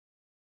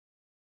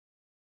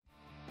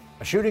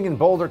A shooting in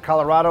Boulder,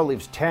 Colorado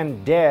leaves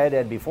 10 dead,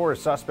 and before a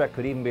suspect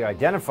could even be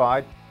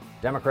identified,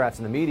 Democrats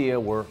and the media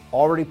were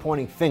already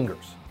pointing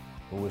fingers.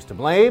 Who was to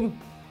blame?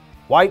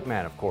 White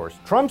men, of course.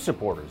 Trump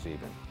supporters,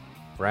 even.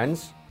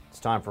 Friends, it's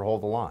time for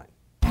Hold the Line.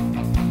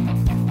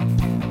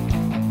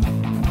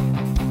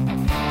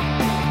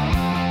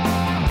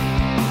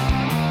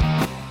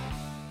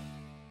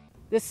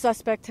 This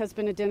suspect has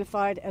been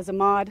identified as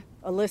Ahmad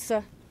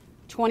Alyssa,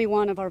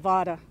 21 of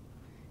Arvada.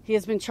 He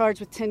has been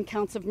charged with 10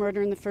 counts of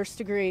murder in the first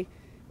degree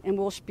and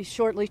will be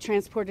shortly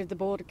transported to the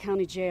Boulder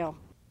County Jail.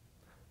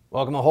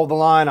 Welcome to Hold the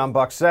Line. I'm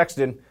Buck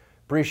Sexton.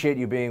 Appreciate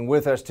you being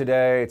with us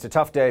today. It's a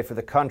tough day for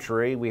the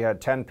country. We had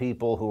 10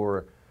 people who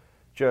were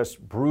just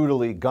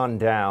brutally gunned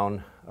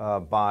down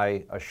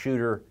by a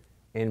shooter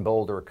in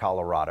Boulder,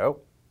 Colorado.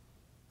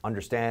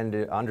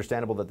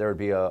 Understandable that there would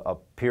be a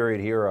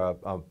period here,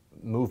 a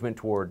movement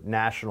toward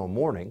national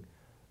mourning,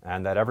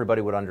 and that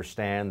everybody would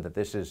understand that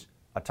this is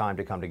a time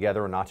to come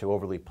together and not to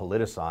overly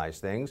politicize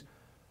things.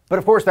 But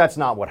of course, that's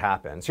not what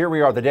happens. Here we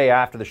are the day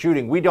after the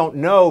shooting. We don't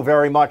know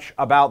very much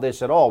about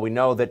this at all. We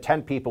know that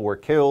 10 people were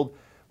killed.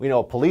 We know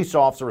a police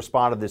officer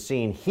responded to the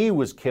scene. He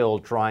was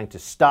killed trying to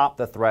stop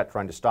the threat,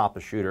 trying to stop the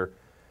shooter.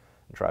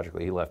 And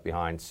tragically, he left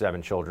behind 7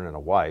 children and a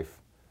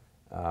wife.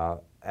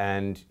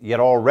 And yet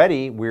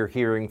already we're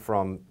hearing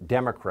from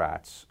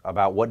Democrats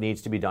about what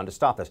needs to be done to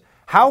stop this.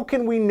 How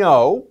can we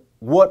know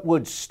what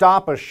would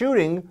stop a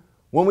shooting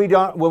when we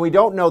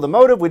don't know the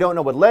motive, we don't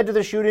know what led to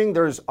the shooting?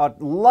 There's a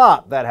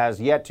lot that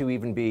has yet to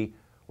even be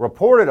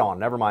reported on,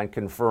 never mind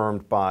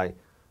confirmed by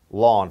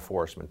law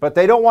enforcement. But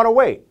they don't want to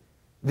wait.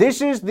 This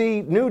is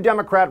the new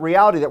Democrat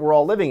reality that we're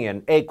all living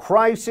in. A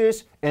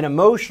crisis, an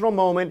emotional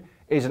moment,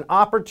 is an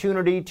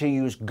opportunity to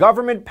use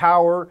government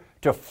power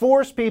to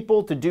force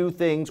people to do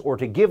things or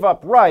to give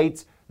up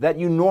rights that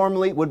you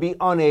normally would be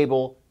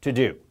unable to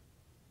do.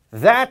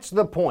 That's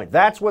the point.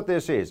 That's what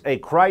this is. A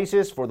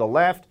crisis for the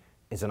left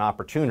is an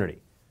opportunity.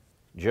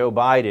 Joe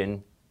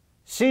Biden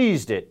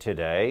seized it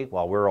today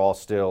while we're all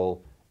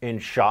still in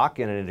shock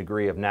and in a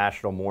degree of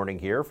national mourning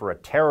here for a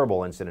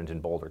terrible incident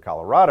in Boulder,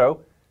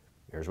 Colorado.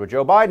 Here's what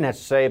Joe Biden has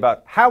to say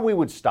about how we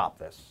would stop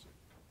this.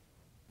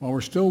 While we're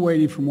still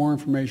waiting for more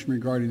information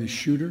regarding the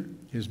shooter,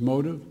 his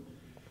motive,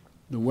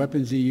 the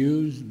weapons he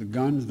used, the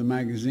guns, the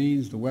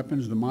magazines, the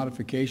weapons, the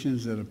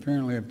modifications that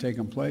apparently have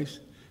taken place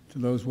to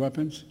those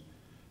weapons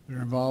that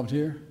are involved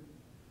here,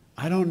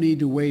 I don't need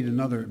to wait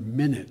another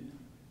minute,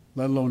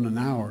 let alone an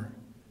hour,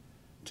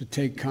 to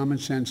take common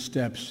sense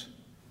steps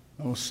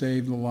that will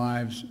save the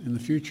lives in the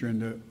future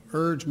and to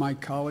urge my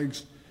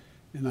colleagues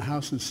in the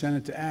House and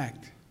Senate to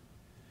act.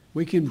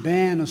 We can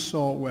ban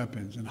assault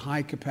weapons and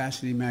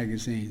high-capacity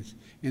magazines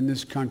in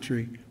this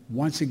country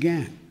once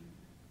again.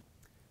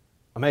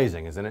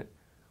 Amazing, isn't it?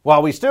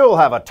 While we still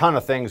have a ton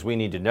of things we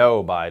need to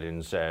know,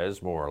 Biden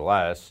says, more or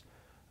less,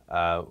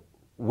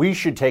 we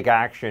should take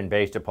action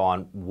based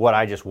upon what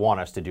I just want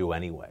us to do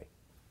anyway.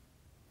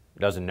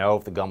 Doesn't know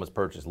if the gun was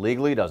purchased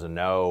legally, doesn't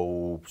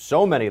know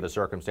so many of the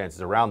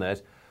circumstances around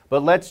this,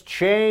 but let's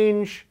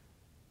change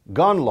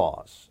gun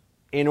laws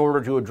in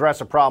order to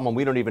address a problem.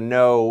 We don't even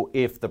know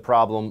if the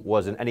problem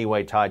was in any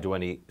way tied to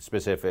any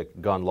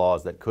specific gun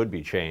laws that could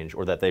be changed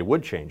or that they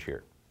would change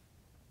here.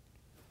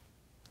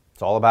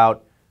 It's all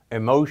about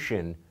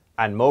emotion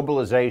and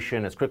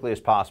mobilization as quickly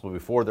as possible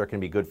before there can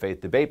be good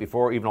faith debate,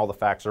 before even all the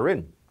facts are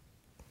in.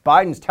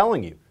 Biden's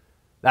telling you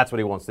that's what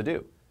he wants to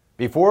do.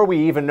 Before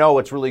we even know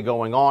what's really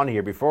going on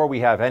here, before we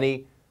have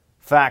any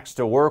facts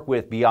to work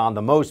with beyond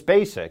the most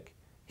basic,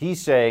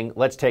 he's saying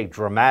let's take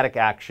dramatic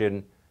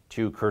action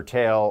to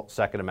curtail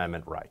Second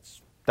Amendment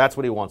rights. That's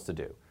what he wants to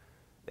do.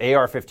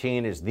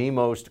 AR-15 is the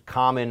most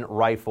common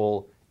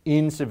rifle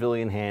in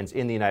civilian hands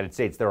in the United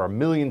States. There are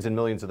millions and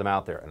millions of them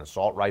out there. An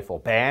assault rifle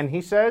ban,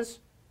 he says?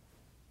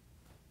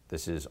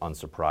 This is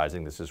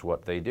unsurprising. This is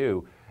what they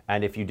do.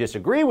 And if you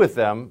disagree with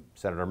them,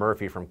 Senator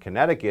Murphy from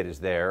Connecticut is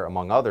there,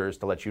 among others,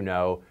 to let you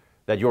know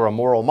that you're a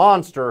moral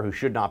monster who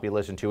should not be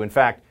listened to. In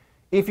fact,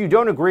 if you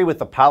don't agree with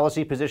the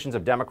policy positions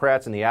of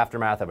Democrats in the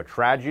aftermath of a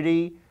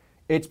tragedy,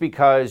 it's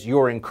because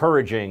you're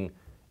encouraging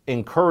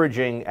and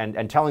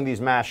telling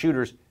these mass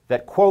shooters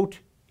that, quote,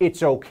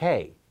 it's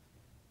okay.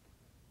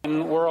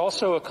 And we're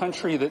also a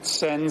country that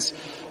sends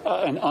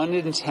an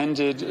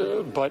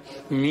unintended but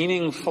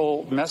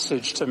meaningful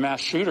message to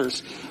mass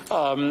shooters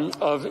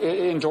of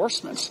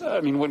endorsements. I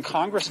mean, when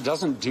Congress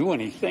doesn't do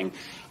anything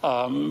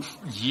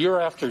year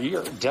after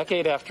year,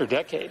 decade after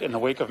decade, in the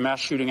wake of mass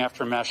shooting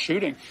after mass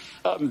shooting,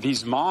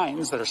 these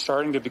minds that are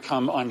starting to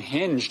become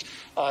unhinged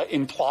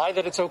imply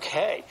that it's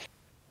okay.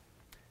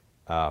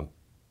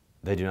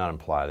 They do not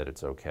imply that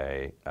it's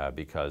okay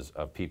because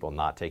of people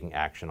not taking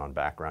action on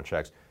background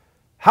checks.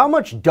 How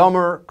much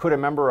dumber could a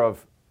member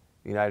of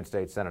the United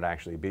States Senate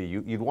actually be?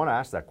 You'd want to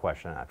ask that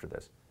question after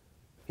this.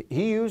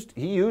 He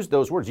used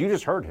those words. You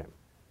just heard him.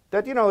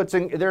 That, you know,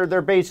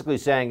 they're basically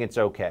saying it's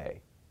okay.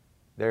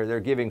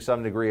 They're giving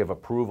some degree of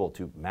approval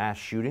to mass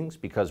shootings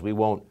because we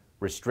won't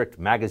restrict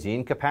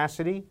magazine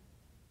capacity.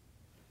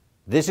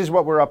 This is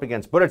what we're up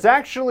against. But it's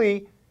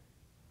actually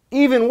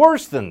even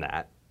worse than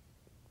that.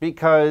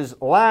 because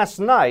last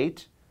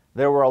night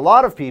there were a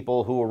lot of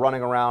people who were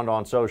running around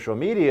on social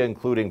media,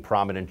 including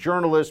prominent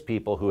journalists,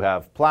 people who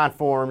have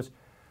platforms,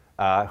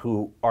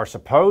 who are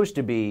supposed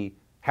to be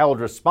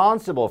held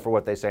responsible for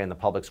what they say in the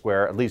public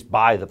square, at least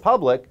by the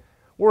public,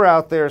 were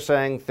out there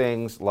saying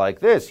things like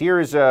this.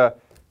 Here is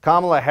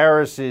Kamala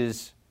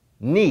Harris's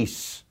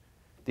niece.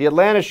 The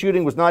Atlanta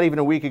shooting was not even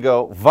a week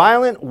ago.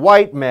 Violent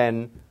white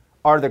men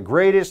are the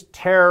greatest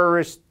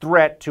terrorist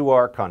threat to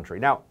our country.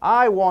 Now,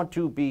 I want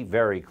to be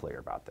very clear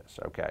about this,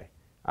 okay?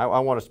 I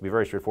want us to be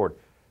very straightforward.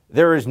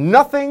 There is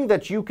nothing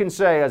that you can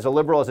say as a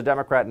liberal, as a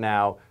Democrat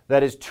now,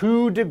 that is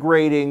too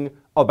degrading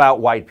about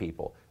white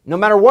people. No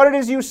matter what it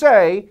is you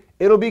say,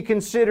 it'll be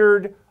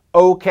considered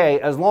okay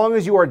as long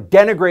as you are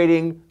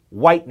denigrating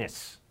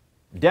whiteness.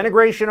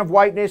 Denigration of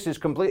whiteness is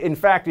complete. In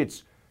fact,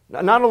 it's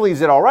not only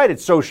is it all right,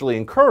 it's socially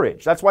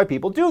encouraged. That's why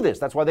people do this.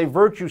 That's why they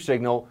virtue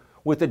signal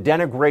with the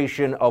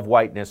denigration of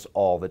whiteness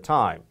all the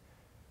time.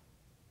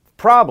 The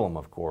problem,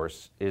 of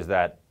course, is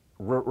that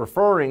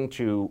referring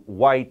to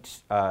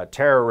white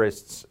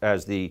terrorists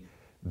as the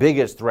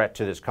biggest threat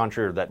to this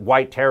country, or that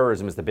white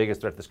terrorism is the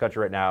biggest threat to this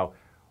country right now,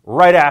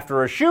 right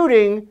after a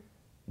shooting,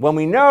 when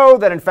we know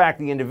that, in fact,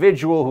 the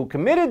individual who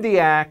committed the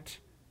act,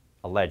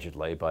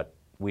 allegedly, but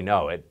we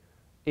know it,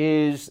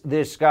 is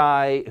this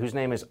guy whose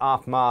name is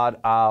Ahmad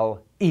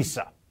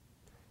al-Issa.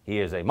 He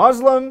is a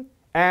Muslim,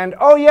 and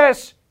oh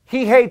yes,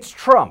 he hates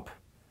Trump.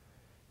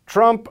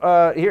 Trump,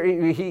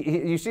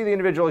 you see the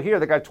individual here,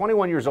 the guy's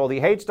 21 years old, he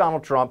hates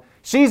Donald Trump,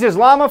 sees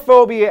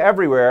Islamophobia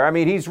everywhere. I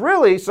mean, he's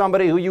really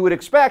somebody who you would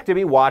expect to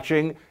be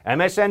watching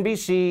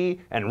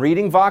MSNBC and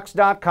reading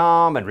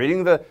Vox.com and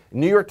reading the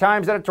New York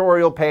Times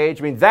editorial page.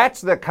 I mean,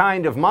 that's the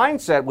kind of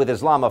mindset with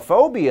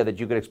Islamophobia that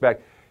you could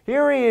expect.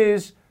 Here he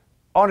is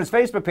on his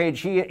Facebook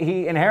page.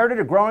 He inherited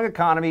a growing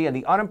economy and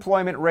the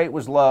unemployment rate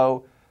was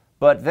low,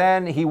 but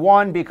then he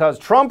won because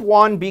Trump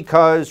won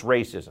because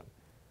racism.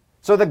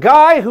 So the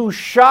guy who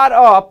shot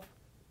up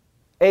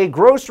a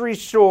grocery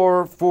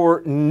store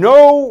for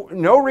no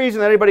reason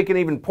that anybody can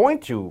even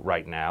point to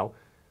right now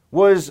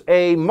was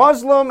a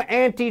Muslim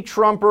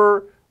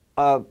anti-Trumper,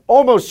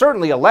 almost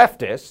certainly a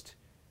leftist,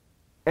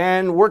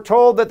 and we're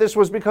told that this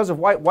was because of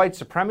white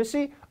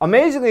supremacy.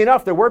 Amazingly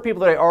enough, there were people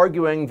that are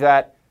arguing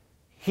that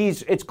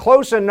it's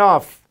close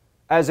enough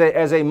as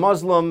a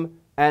Muslim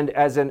and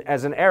as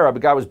an Arab. A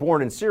guy was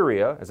born in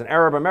Syria, as an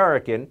Arab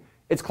American.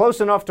 It's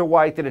close enough to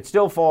white that it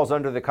still falls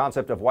under the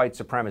concept of white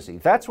supremacy.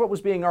 That's what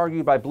was being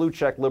argued by blue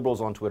check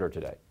liberals on Twitter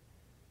today.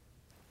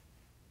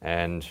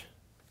 And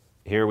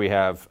here we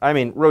have,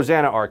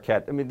 Rosanna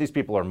Arquette. These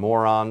people are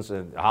morons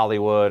in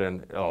Hollywood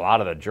and a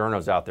lot of the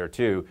journos out there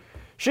too.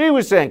 She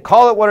was saying,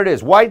 call it what it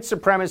is, white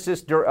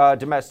supremacist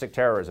domestic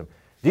terrorism.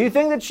 Do you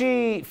think that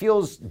she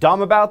feels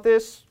dumb about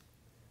this?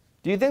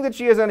 Do you think that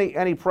she has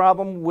any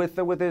problem with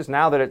this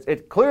now that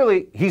it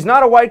clearly, he's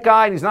not a white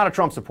guy and he's not a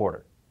Trump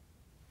supporter?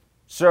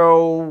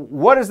 So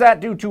what does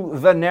that do to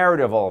the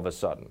narrative all of a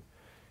sudden?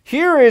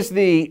 Here is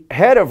the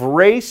head of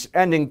race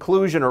and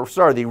inclusion,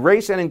 the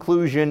race and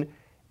inclusion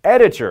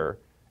editor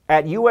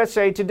at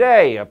USA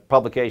Today, a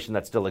publication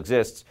that still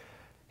exists,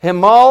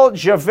 Himal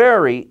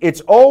Javeri. It's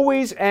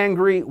always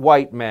angry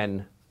white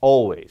men,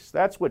 always.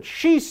 That's what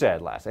she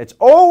said last night. It's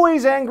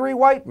always angry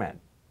white men.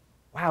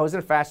 Wow, isn't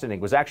it fascinating?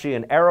 It was actually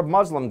an Arab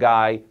Muslim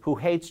guy who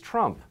hates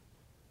Trump.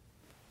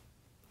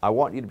 I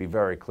want you to be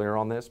very clear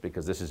on this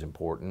because this is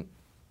important.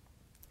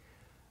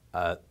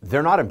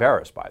 They're not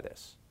embarrassed by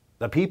this.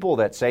 The people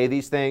that say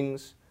these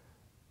things,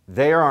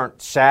 they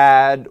aren't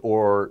sad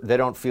or they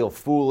don't feel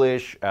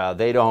foolish.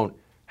 They don't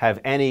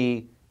have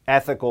any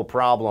ethical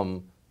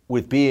problem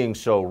with being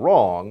so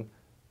wrong.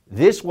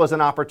 This was an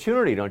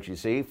opportunity, don't you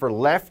see? For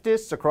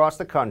leftists across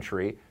the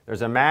country,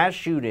 there's a mass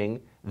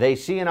shooting. They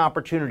see an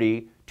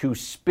opportunity to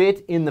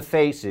spit in the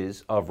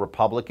faces of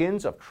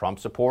Republicans, of Trump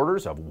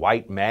supporters, of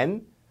white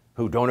men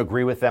who don't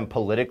agree with them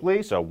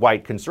politically, so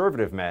white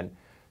conservative men.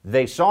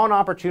 They saw an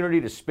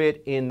opportunity to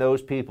spit in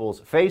those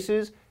people's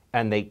faces,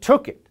 and they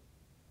took it.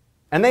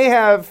 And they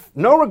have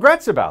no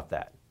regrets about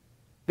that,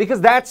 because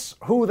that's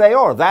who they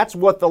are. That's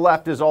what the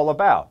left is all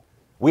about.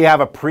 We have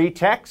a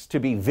pretext to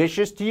be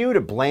vicious to you, to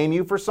blame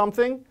you for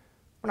something.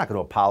 We're not going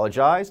to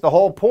apologize. The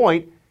whole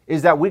point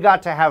is that we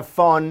got to have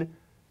fun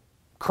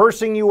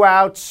cursing you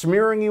out,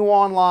 smearing you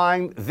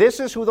online. This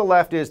is who the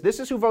left is. This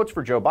is who votes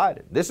for Joe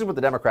Biden. This is what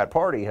the Democrat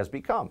Party has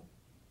become.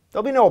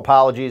 There'll be no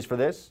apologies for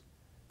this.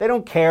 They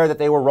don't care that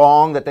they were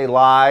wrong, that they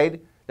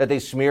lied, that they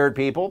smeared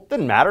people.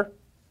 Didn't matter.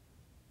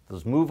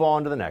 Let's move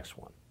on to the next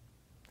one.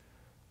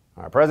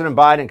 All right, President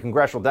Biden and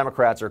congressional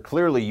Democrats are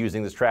clearly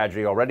using this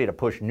tragedy already to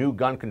push new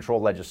gun control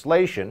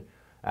legislation.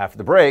 After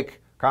the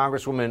break,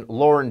 Congresswoman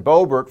Lauren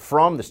Boebert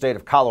from the state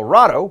of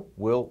Colorado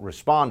will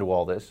respond to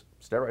all this.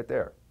 Stay right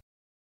there.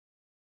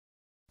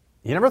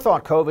 You never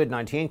thought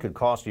COVID-19 could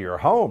cost you your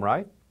home,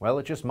 right? Well,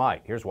 it just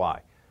might. Here's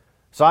why.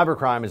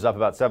 Cybercrime is up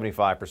about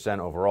 75%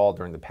 overall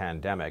during the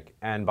pandemic,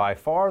 and by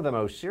far the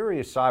most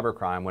serious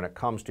cybercrime when it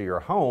comes to your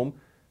home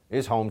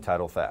is home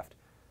title theft.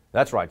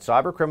 That's right,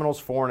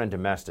 cybercriminals, foreign and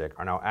domestic,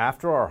 are now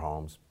after our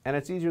homes, and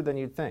it's easier than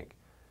you'd think.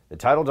 The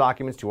title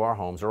documents to our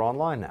homes are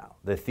online now.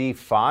 The thief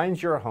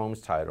finds your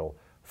home's title,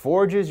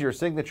 forges your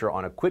signature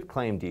on a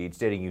quitclaim deed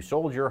stating you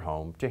sold your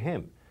home to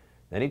him.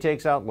 Then he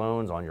takes out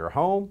loans on your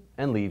home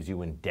and leaves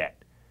you in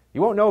debt.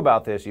 You won't know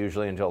about this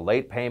usually until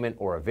late payment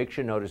or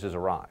eviction notices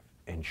arrive.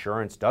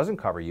 Insurance doesn't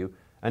cover you,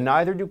 and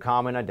neither do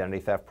common identity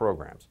theft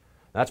programs.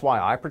 That's why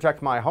I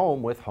protect my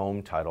home with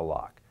Home Title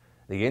Lock.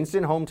 The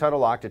instant Home Title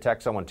Lock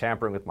detects someone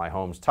tampering with my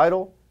home's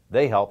title,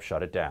 they help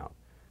shut it down.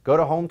 Go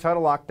to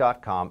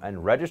HometitleLock.com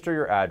and register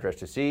your address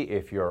to see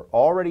if you're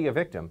already a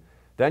victim.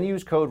 Then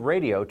use code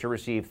RADIO to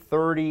receive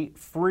 30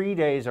 free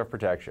days of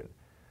protection.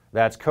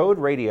 That's code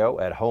RADIO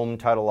at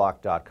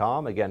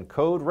HometitleLock.com. Again,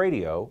 code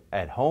RADIO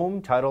at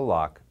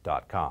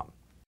HometitleLock.com.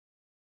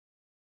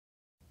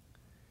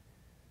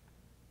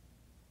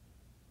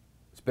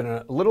 It's been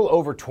a little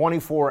over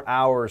 24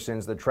 hours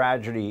since the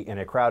tragedy in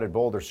a crowded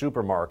Boulder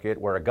supermarket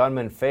where a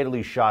gunman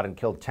fatally shot and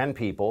killed 10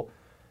 people.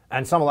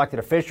 And some elected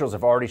officials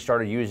have already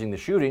started using the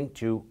shooting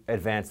to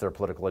advance their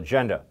political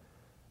agenda.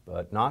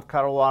 But not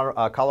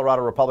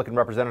Colorado Republican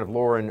Representative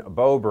Lauren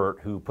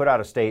Boebert, who put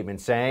out a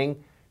statement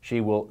saying she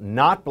will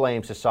not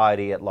blame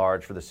society at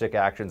large for the sick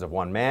actions of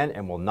one man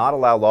and will not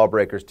allow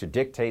lawbreakers to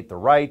dictate the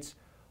rights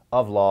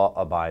of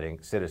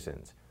law-abiding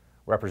citizens.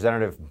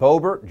 Representative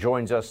Boebert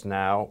joins us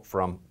now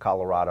from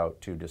Colorado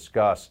to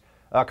discuss.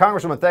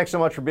 Congresswoman, thanks so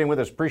much for being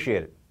with us.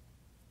 Appreciate it.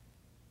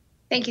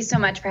 Thank you so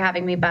much for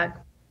having me, Buck.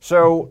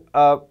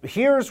 So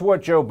here's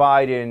what Joe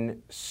Biden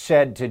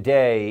said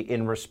today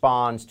in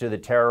response to the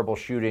terrible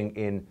shooting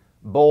in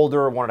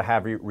Boulder. I wanted to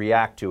have you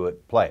react to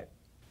it. Play it.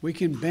 We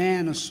can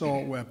ban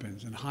assault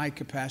weapons and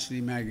high-capacity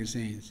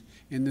magazines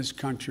in this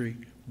country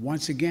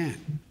once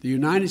again. The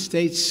United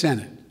States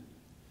Senate,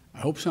 I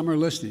hope some are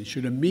listening,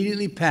 should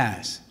immediately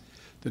pass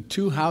the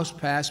 2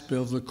 House-passed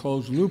bills that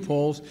close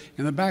loopholes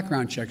in the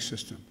background check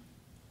system.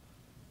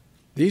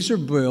 These are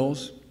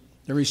bills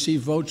that receive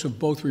votes of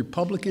both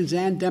Republicans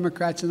and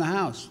Democrats in the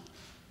House.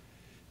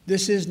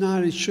 This is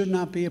not and should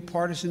not be a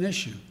partisan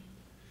issue.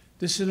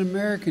 This is an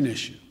American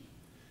issue.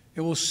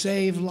 It will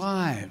save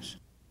lives.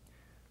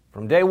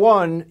 From day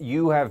one,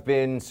 you have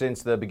been,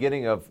 since the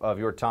beginning of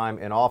your time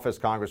in office,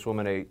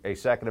 Congresswoman, a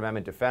Second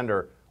Amendment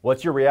defender.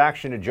 What's your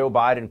reaction to Joe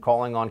Biden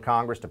calling on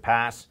Congress to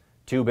pass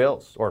 2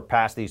 bills, or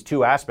pass these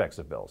 2 aspects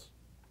of bills?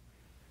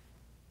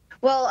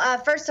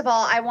 Well, first of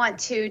all, I want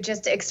to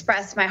just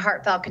express my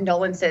heartfelt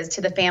condolences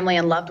to the family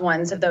and loved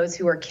ones of those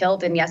who were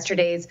killed in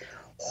yesterday's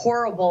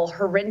horrible,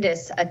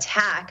 horrendous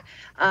attack.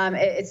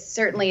 It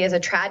certainly is a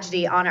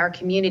tragedy on our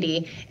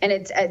community, and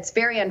it's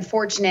very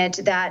unfortunate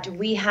that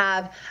we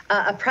have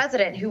a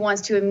president who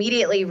wants to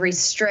immediately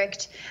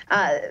restrict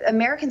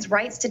Americans'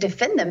 rights to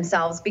defend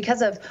themselves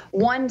because of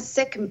one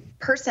sick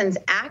person's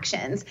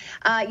actions.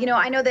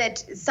 I know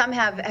that some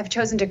have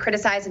chosen to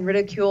criticize and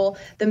ridicule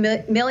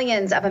the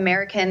millions of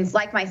Americans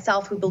like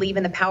myself who believe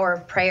in the power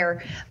of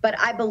prayer, but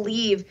I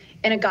believe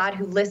in a God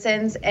who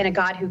listens and a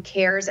God who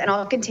cares, and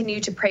I'll continue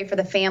to pray for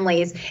the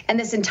families and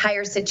this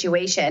entire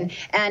situation.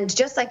 And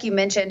just like you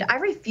mentioned, I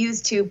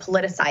refuse to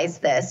politicize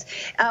this.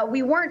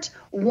 We weren't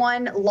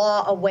one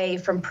law away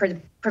from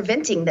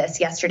preventing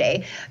this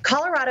yesterday.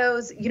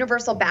 Colorado's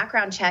universal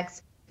background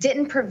checks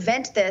didn't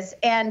prevent this,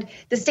 and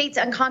the state's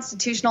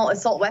unconstitutional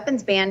assault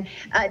weapons ban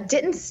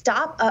didn't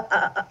stop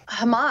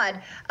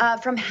Hamad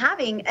from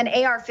having an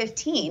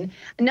AR-15.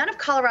 None of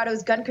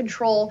Colorado's gun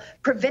control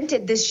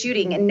prevented this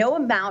shooting, and no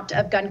amount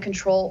of gun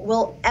control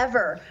will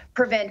ever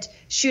prevent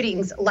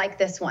shootings like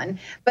this one.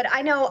 But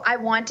I know I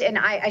want and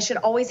I should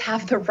always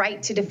have the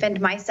right to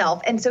defend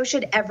myself, and so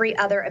should every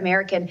other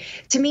American.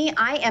 To me,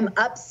 I am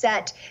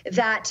upset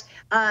that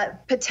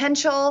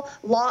potential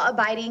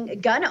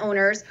law-abiding gun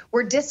owners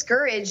were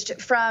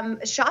discouraged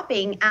from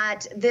shopping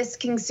at this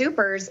King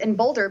Soopers in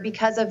Boulder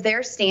because of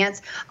their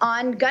stance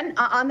on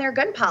their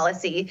gun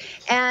policy.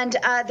 And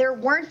there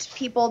weren't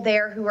people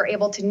there who were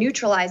able to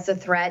neutralize the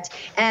threat,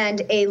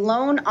 and a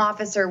lone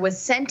officer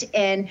was sent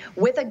in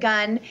with a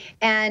gun,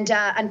 and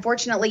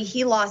unfortunately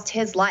he lost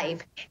his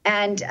life.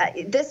 And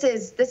this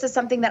is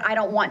something that I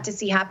don't want to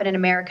see happen in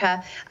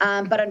America.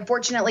 But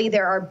unfortunately,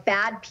 there are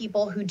bad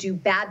people who do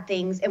bad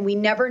things, and we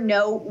never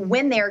know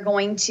when they're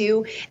going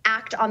to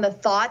act on the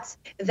thoughts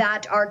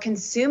that are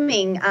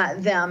consuming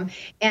them.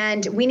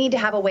 And we need to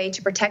have a way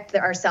to protect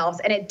ourselves,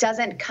 and it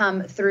doesn't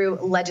come through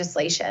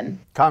legislation.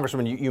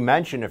 Congressman, you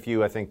mentioned a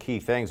few, I think, key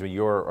things.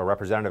 You're a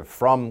representative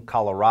from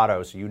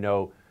Colorado, so you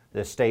know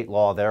the state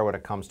law there when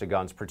it comes to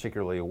guns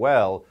particularly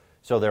well.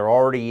 So there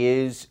already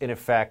is, in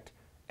effect,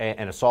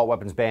 an assault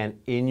weapons ban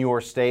in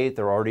your state.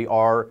 There already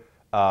are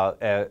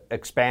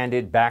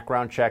expanded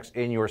background checks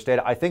in your state.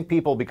 I think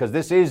people, because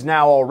this is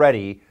now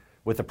already,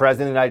 with the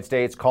President of the United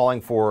States calling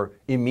for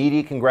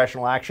immediate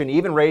congressional action,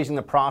 even raising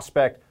the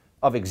prospect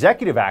of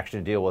executive action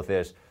to deal with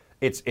this,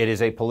 it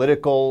is a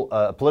political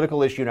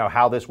issue now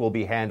how this will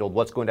be handled,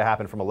 what's going to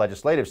happen from a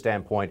legislative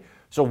standpoint.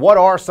 So what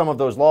are some of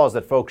those laws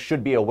that folks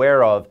should be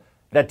aware of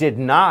that did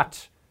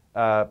not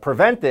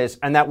prevent this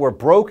and that were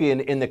broken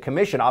in the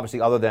commission,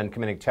 obviously other than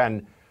committing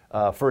 10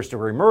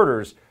 first-degree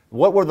murders?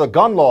 What were the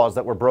gun laws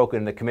that were broken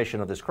in the commission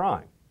of this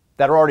crime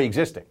that are already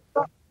existing.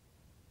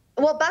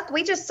 Well, Buck,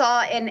 we just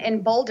saw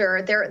in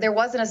Boulder there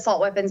was an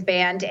assault weapons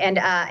ban and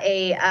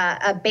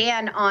a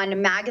ban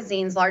on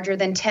magazines larger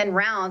than 10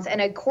 rounds,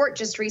 and a court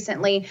just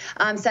recently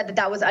said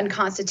that was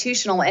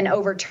unconstitutional and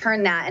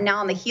overturned that. And now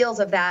on the heels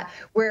of that,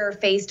 we're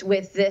faced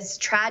with this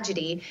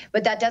tragedy.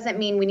 But that doesn't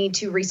mean we need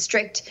to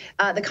restrict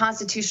the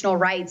constitutional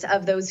rights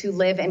of those who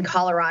live in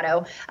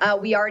Colorado.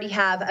 We already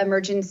have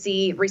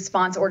emergency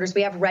response orders.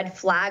 We have red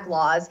flag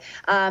laws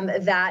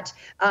that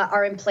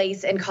are in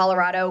place in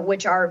Colorado,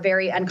 which are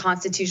very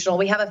unconstitutional.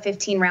 We have a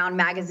 15-round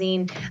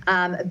magazine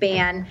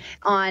ban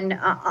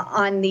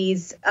on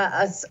these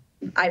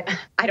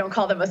I don't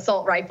call them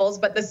assault rifles,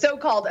 but the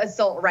so-called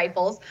assault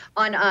rifles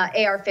on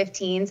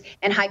AR-15s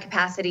and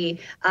high-capacity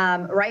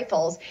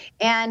rifles.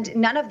 And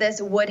none of this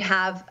would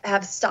have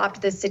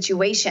stopped this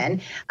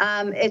situation.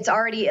 It's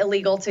already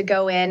illegal to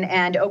go in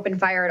and open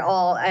fire at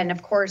all, and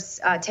of course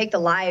take the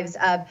lives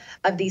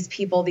of these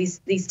people,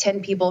 these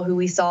 10 people who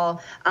we saw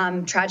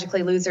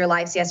tragically lose their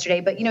lives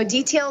yesterday. But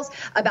details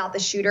about the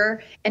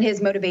shooter and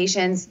his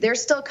motivations, they're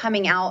still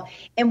coming out,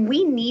 and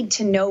we need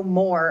to know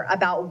more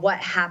about what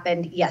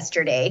happened yesterday.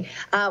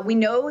 We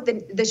know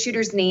the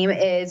shooter's name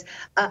is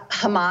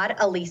Hamad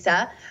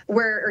Alissa.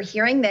 We're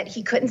hearing that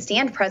he couldn't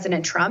stand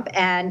President Trump,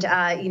 and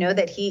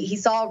that he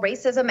saw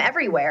racism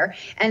everywhere,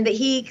 and that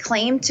he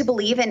claimed to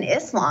believe in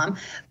Islam.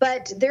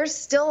 But there's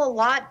still a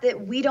lot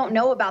that we don't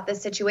know about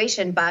this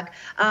situation, Buck.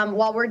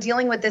 While we're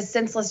dealing with this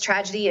senseless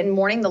tragedy and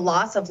mourning the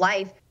loss of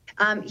life,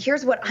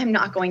 here's what I'm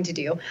not going to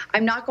do.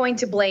 I'm not going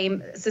to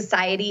blame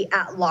society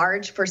at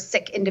large for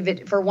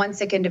one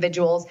sick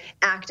individual's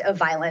act of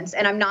violence,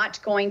 and I'm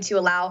not going to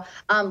allow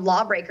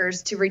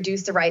lawbreakers to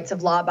reduce the rights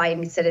of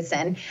law-abiding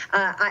citizen.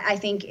 I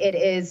think it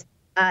is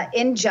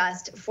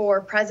unjust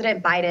for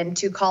President Biden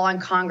to call on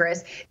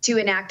Congress to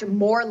enact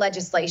more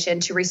legislation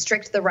to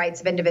restrict the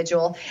rights of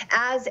individuals.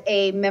 As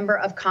a member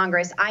of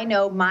Congress, I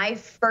know my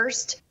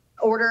first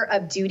order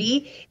of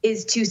duty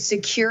is to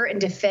secure and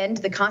defend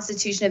the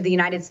Constitution of the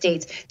United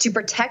States, to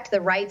protect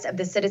the rights of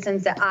the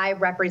citizens that I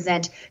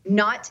represent,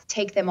 not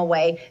take them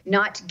away,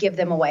 not give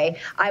them away.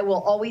 I will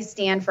always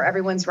stand for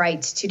everyone's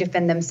right to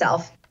defend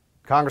themselves.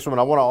 Congresswoman,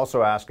 I want to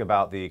also ask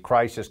about the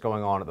crisis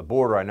going on at the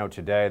border. I know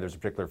today there's a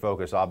particular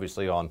focus,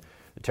 obviously, on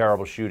the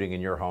terrible shooting in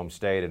your home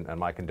state, and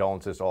my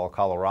condolences to all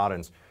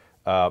Coloradans.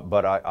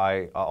 But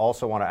I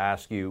also want to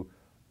ask you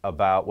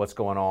about what's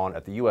going on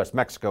at the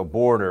U.S.-Mexico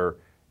border.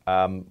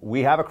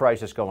 We have a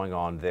crisis going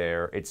on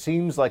there. It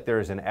seems like there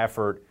is an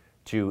effort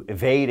to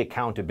evade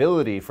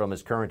accountability from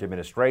his current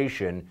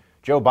administration.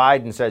 Joe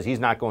Biden says he's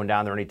not going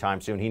down there anytime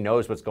soon. He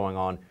knows what's going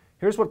on.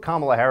 Here's what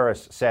Kamala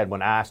Harris said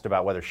when asked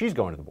about whether she's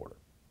going to the border.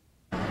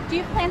 Do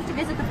you have plans to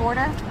visit the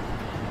border?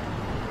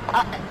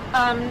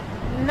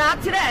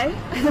 Not today.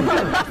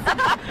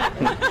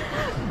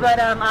 But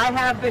I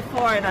have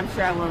before, and I'm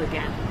sure I will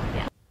again.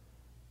 Yeah.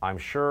 I'm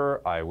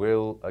sure I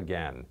will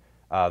again.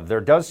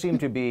 There does seem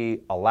to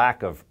be a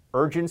lack of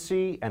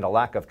urgency and a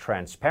lack of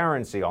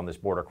transparency on this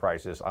border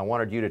crisis. I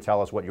wanted you to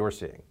tell us what you're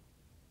seeing.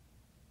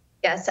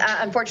 Yes,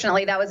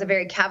 unfortunately, that was a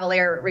very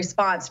cavalier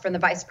response from the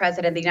Vice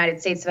President of the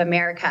United States of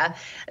America.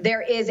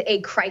 There is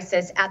a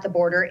crisis at the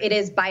border. It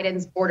is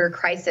Biden's border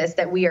crisis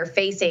that we are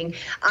facing.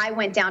 I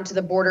went down to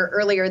the border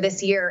earlier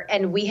this year,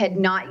 and we had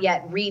not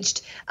yet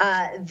reached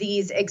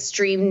these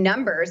extreme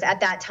numbers at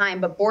that time.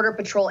 But Border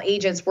Patrol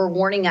agents were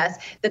warning us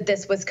that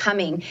this was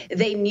coming.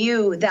 They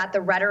knew that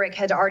the rhetoric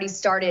had already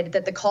started,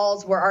 that the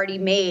calls were already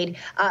made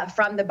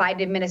from the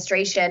Biden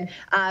administration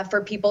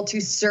for people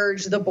to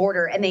surge the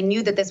border. And they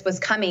knew that this was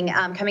coming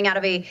out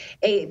of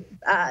a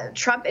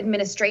Trump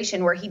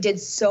administration where he did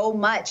so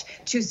much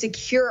to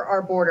secure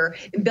our border,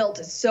 built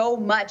so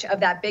much of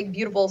that big,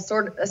 beautiful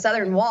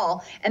southern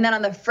wall. And then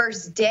on the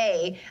first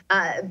day,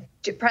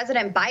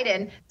 President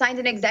Biden signed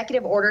an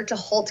executive order to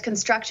halt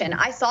construction.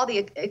 I saw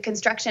the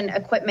construction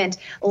equipment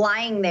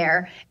lying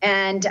there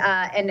and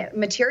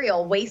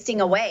material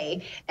wasting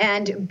away,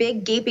 and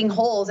big gaping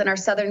holes in our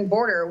southern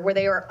border where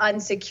they are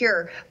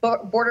unsecure.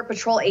 Border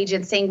Patrol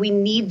agents saying we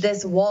need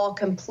this wall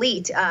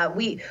complete.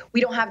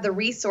 We don't have the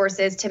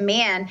resources to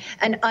man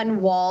an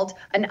unwalled,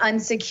 an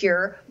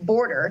unsecure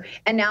border.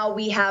 And now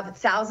we have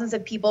thousands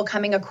of people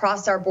coming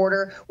across our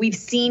border. We've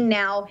seen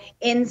now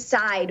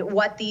inside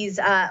what these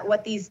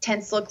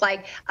tents look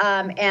like,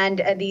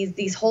 and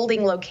these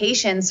holding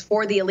locations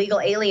for the illegal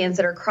aliens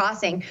that are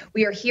crossing.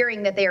 We are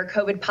hearing that they are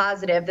COVID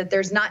positive, that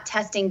there's not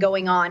testing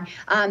going on,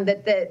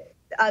 that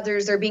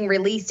others are being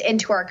released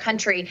into our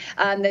country.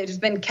 There's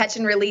been catch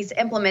and release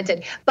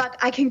implemented. But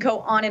I can go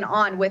on and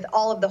on with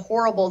all of the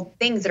horrible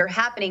things that are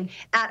happening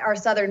at our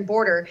southern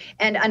border.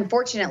 And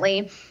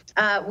unfortunately,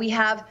 we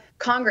have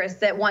Congress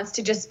that wants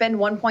to just spend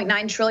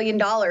 $1.9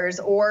 trillion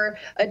or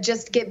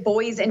just get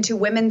boys into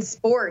women's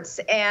sports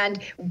and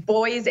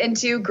boys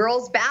into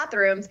girls'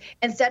 bathrooms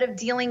instead of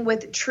dealing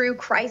with true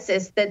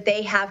crisis that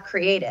they have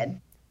created.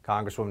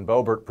 Congresswoman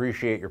Boebert,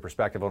 appreciate your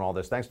perspective on all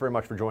this. Thanks very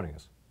much for joining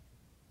us.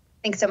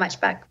 Thanks so much,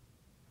 Buck.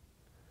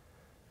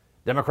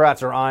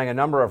 Democrats are eyeing a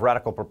number of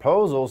radical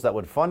proposals that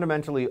would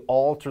fundamentally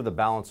alter the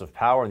balance of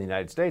power in the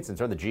United States and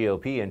turn the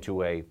GOP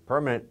into a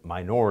permanent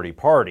minority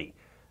party.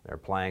 They're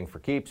playing for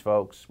keeps,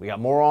 folks. We got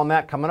more on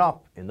that coming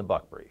up in the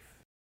Buck Brief.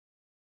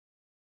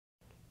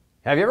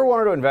 Have you ever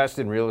wanted to invest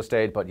in real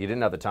estate, but you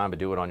didn't have the time to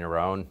do it on your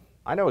own?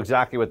 I know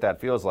exactly what that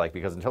feels like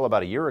because until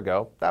about a year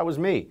ago, that was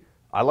me.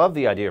 I love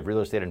the idea of real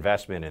estate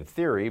investment in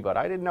theory, but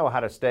I didn't know how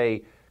to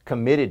stay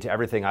committed to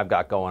everything I've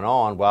got going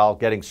on while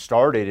getting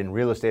started in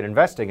real estate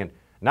investing and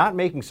not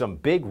making some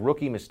big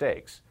rookie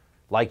mistakes.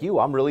 Like you,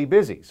 I'm really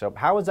busy, so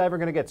how was I ever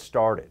going to get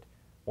started?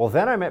 Well,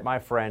 then I met my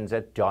friends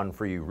at Done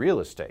For You Real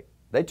Estate.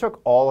 They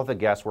took all of the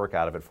guesswork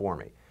out of it for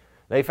me.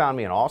 They found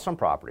me an awesome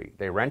property.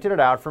 They rented it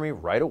out for me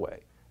right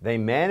away. They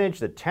managed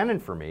the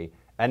tenant for me,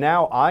 and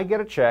now I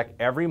get a check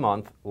every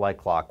month like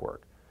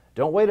clockwork.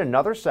 Don't wait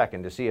another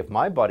second to see if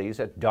my buddies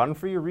at Done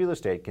For You Real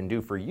Estate can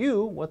do for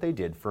you what they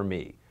did for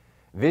me.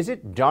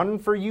 Visit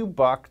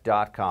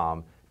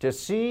doneforyoubuck.com to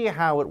see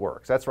how it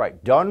works. That's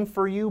right,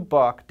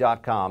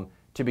 doneforyoubuck.com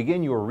to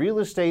begin your real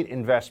estate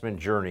investment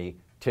journey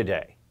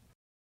today.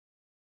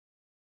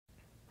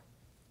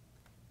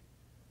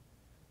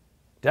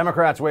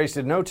 Democrats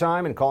wasted no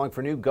time in calling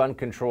for new gun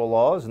control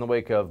laws in the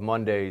wake of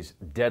Monday's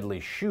deadly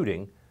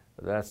shooting.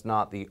 But that's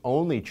not the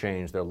only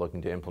change they're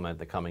looking to implement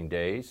the coming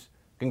days.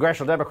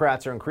 Congressional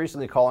Democrats are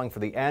increasingly calling for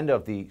the end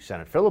of the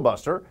Senate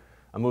filibuster,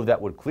 a move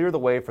that would clear the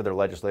way for their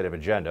legislative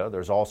agenda.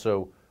 There's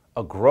also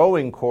a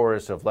growing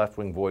chorus of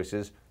left-wing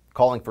voices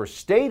calling for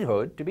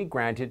statehood to be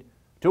granted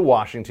to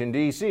Washington,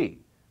 D.C.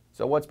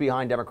 So what's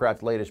behind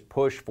Democrats' latest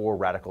push for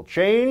radical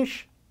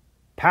change?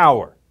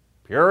 Power.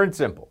 Pure and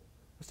simple.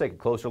 Let's take a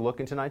closer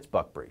look in tonight's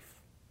Buck Brief.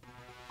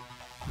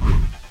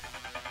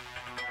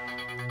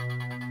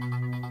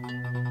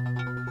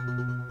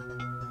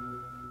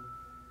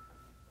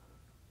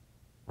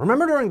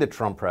 Remember during the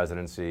Trump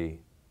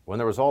presidency when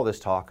there was all this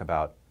talk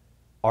about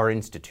our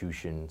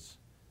institutions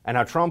and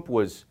how Trump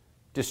was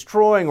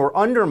destroying or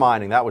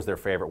undermining, that was their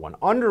favorite one,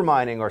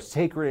 undermining our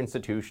sacred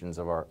institutions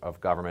of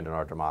government and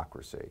our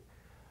democracy.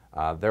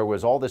 There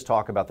was all this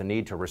talk about the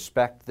need to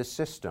respect the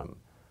system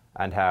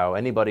and how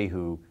anybody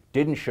who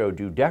didn't show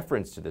due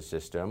deference to the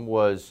system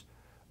was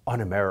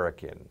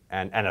un-American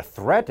and a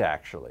threat,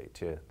 actually,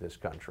 to this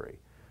country.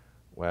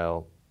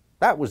 Well,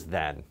 that was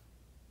then.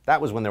 That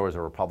was when there was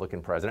a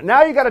Republican president.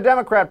 Now you got a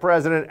Democrat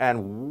president,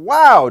 and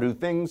wow, do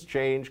things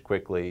change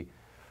quickly.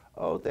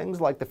 Oh,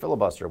 things like the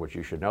filibuster, which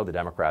you should know the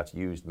Democrats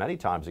used many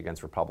times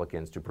against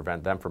Republicans to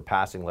prevent them from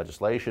passing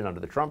legislation under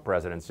the Trump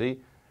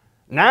presidency.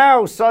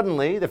 Now,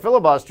 suddenly, the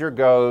filibuster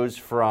goes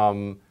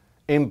from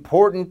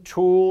important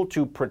tool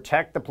to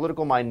protect the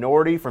political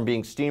minority from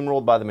being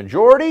steamrolled by the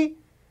majority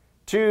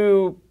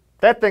to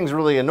that thing's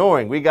really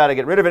annoying. We got to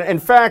get rid of it. In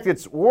fact,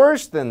 it's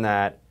worse than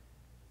that.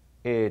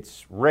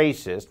 It's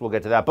racist. We'll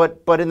get to that.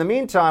 But in the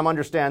meantime,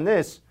 understand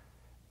this.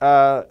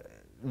 They're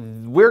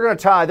going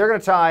to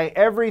tie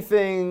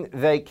everything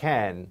they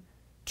can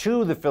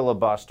to the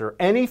filibuster.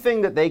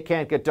 Anything that they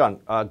can't get done.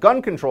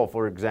 Gun control,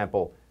 for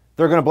example,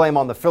 they're going to blame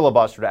on the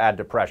filibuster to add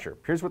to pressure.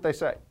 Here's what they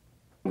say.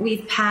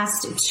 We've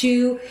passed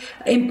two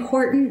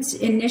important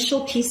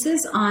initial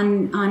pieces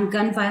on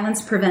gun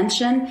violence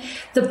prevention.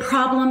 The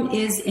problem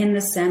is in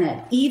the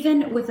Senate.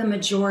 Even with a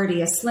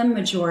majority, a slim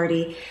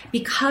majority,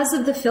 because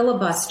of the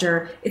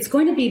filibuster, it's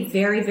going to be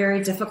very,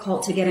 very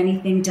difficult to get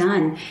anything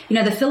done. You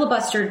know, the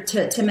filibuster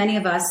to many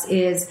of us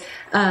is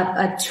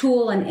a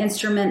tool, an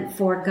instrument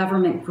for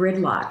government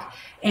gridlock.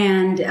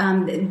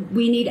 And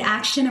we need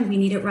action, and we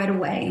need it right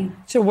away.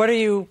 So what are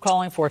you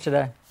calling for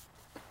today?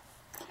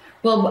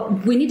 Well,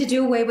 we need to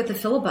do away with the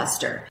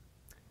filibuster.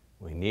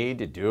 We need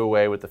to do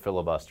away with the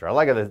filibuster. I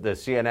like how the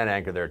CNN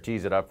anchor there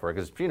tees it up for her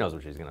because she knows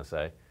what she's going to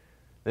say.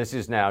 This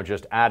is now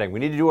just adding. We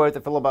need to do away with the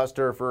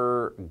filibuster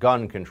for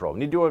gun control. We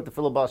need to do away with the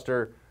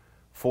filibuster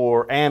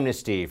for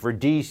amnesty, for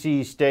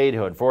D.C.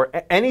 statehood, for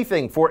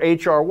anything, for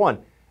H.R. 1.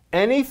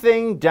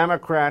 Anything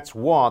Democrats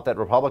want that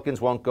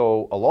Republicans won't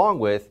go along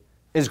with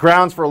is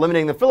grounds for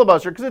eliminating the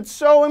filibuster because it's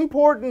so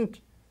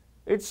important.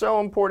 It's so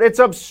important. It's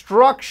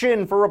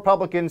obstruction for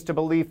Republicans to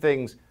believe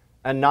things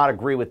and not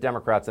agree with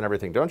Democrats and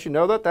everything. Don't you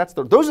know that?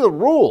 Those are the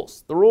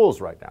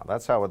rules right now.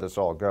 That's how this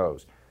all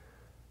goes.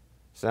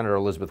 Senator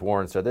Elizabeth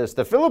Warren said this.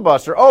 The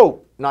filibuster,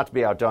 not to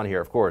be outdone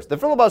here, of course. The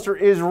filibuster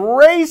is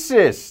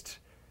racist,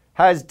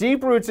 has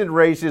deep roots in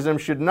racism,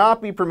 should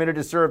not be permitted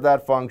to serve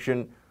that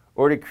function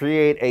or to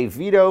create a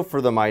veto for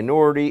the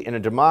minority. In a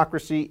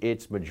democracy,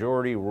 it's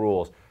majority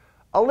rules.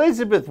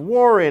 Elizabeth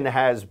Warren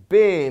has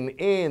been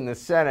in the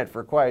Senate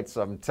for quite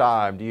some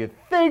time. Do you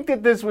think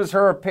that this was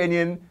her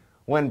opinion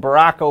when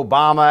Barack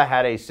Obama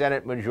had a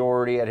Senate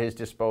majority at his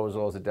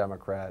disposal as a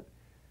Democrat?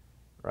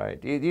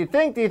 Right? Do you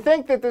think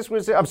that this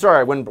was? I'm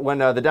sorry, when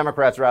the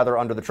Democrats, rather,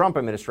 under the Trump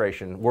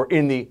administration, were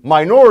in the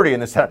minority in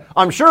the Senate,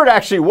 I'm sure it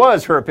actually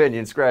was her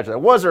opinion. Scratch that. It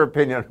was her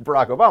opinion of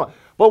Barack Obama.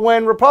 But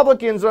when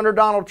Republicans under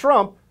Donald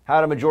Trump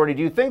had a majority,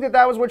 do you think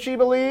that was what she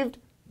believed?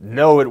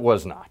 No, it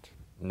was not.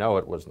 No,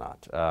 it was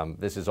not.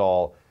 This is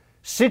all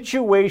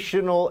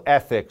situational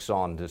ethics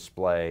on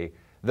display.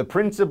 The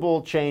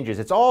principle changes.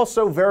 It's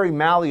also very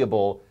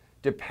malleable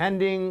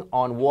depending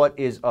on what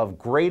is of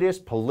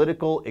greatest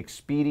political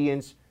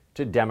expedience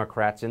to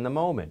Democrats in the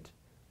moment.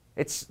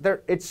 It's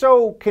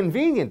so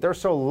convenient. They're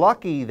so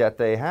lucky that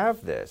they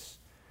have this.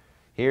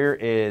 Here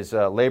is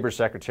Labor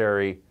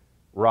Secretary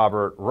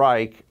Robert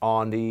Reich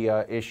on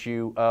the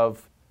issue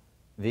of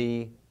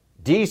the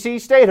D.C.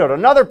 statehood,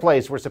 another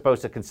place we're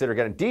supposed to consider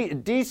getting.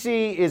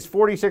 D.C. is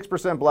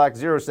 46% black,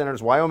 0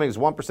 senators. Wyoming is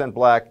 1%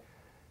 black,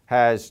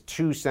 has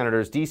 2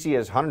 senators. D.C.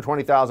 has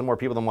 120,000 more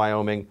people than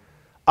Wyoming.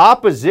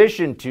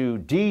 Opposition to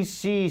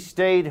D.C.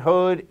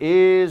 statehood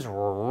is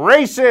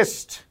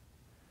racist.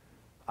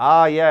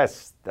 Ah,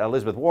 yes,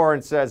 Elizabeth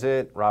Warren says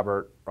it,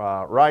 Robert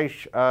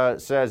Reich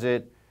says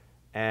it,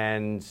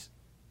 and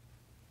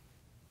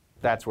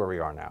that's where we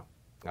are now.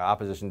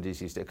 Opposition to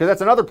D.C. state, because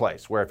that's another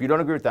place where if you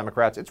don't agree with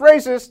Democrats, it's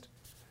racist.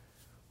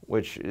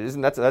 Which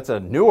isn't that's a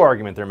new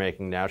argument they're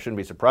making now. Shouldn't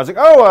be surprising.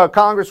 Oh,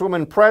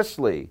 Congresswoman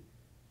Presley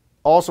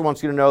also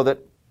wants you to know that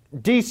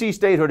D.C.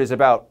 statehood is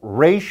about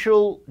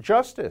racial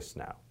justice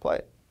now. Play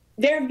it.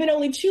 There have been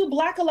only 2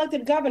 black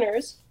elected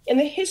governors in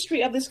the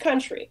history of this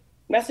country.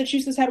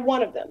 Massachusetts had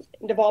one of them,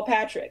 Deval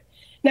Patrick.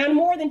 Now, in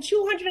more than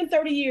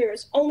 230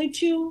 years, only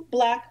 2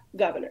 black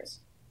governors.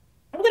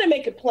 I'm going to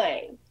make it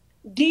plain.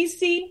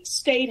 D.C.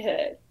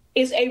 statehood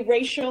is a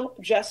racial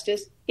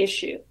justice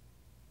issue.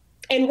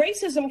 And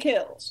racism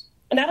kills.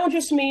 And I don't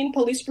just mean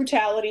police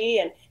brutality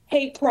and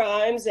hate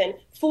crimes and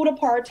food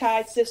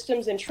apartheid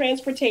systems and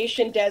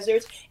transportation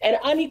deserts and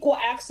unequal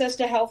access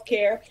to health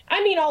care.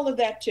 I mean all of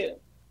that too.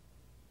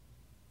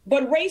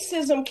 But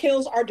racism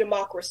kills our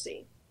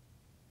democracy.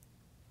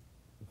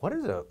 What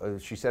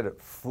is she said,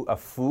 a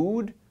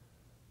food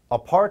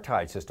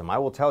apartheid system? I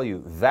will tell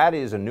you, that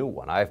is a new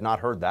one. I have not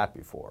heard that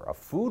before. A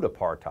food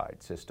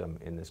apartheid system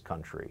in this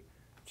country.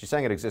 She's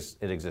saying it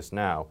exists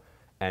now.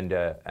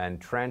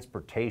 And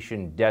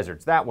transportation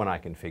deserts. That one I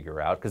can figure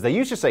out, because they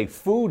used to say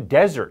food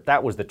desert.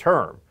 That was the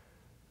term.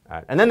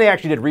 And then they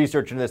actually did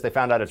research into this. They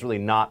found out it's really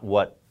not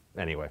what,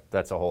 anyway,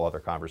 that's a whole other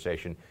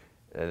conversation.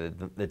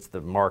 It's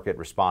the market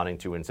responding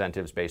to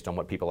incentives based on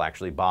what people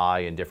actually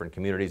buy in different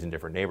communities and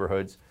different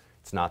neighborhoods.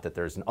 It's not that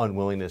there's an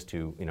unwillingness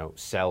to,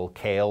 sell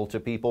kale to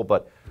people,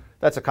 but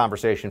that's a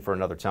conversation for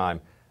another time.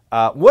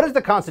 What does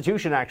the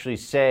Constitution actually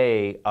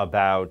say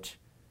about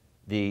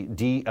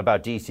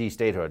D.C.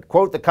 statehood?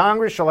 Quote, the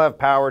Congress shall have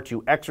power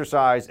to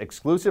exercise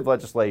exclusive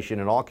legislation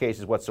in all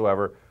cases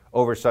whatsoever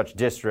over such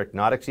district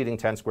not exceeding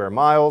 10 square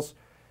miles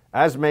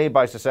as made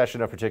by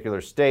secession of particular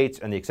states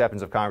and the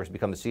acceptance of Congress to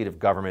become the seat of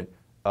government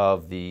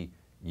of the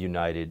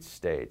United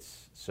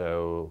States.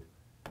 So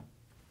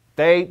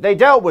they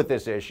dealt with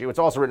this issue. It's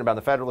also written about in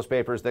the Federalist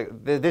Papers.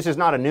 This is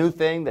not a new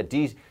thing that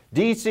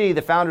D.C.,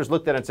 the founders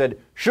looked at and said,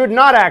 should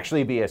not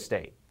actually be a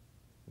state.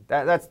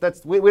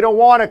 We don't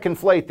want to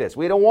conflate this.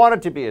 We don't want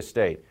it to be a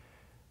state.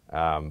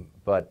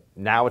 But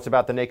now it's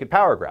about the naked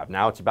power grab.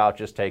 Now it's about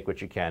just take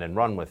what you can and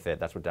run with it.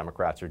 That's what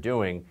Democrats are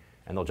doing,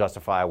 and they'll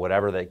justify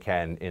whatever they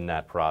can in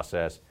that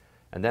process.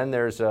 And then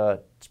there's,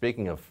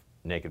 speaking of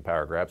naked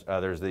power grabs,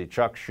 there's the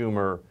Chuck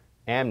Schumer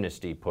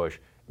amnesty push.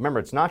 Remember,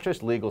 it's not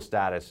just legal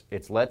status.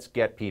 It's let's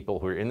get people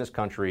who are in this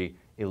country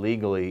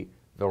illegally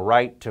the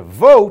right to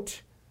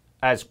vote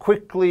as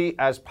quickly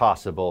as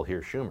possible.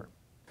 Here's Schumer.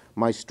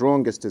 My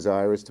strongest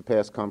desire is to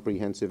pass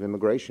comprehensive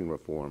immigration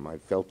reform.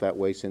 I've felt that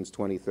way since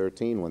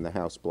 2013 when the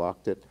House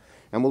blocked it,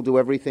 and we'll do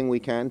everything we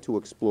can to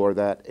explore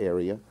that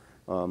area.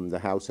 The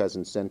House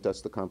hasn't sent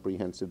us the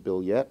comprehensive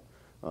bill yet.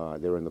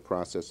 They're in the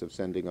process of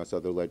sending us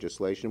other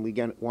legislation. We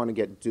want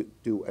to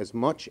do as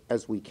much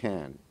as we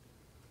can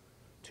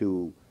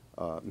to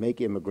make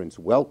immigrants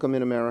welcome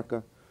in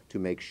America, to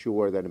make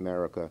sure that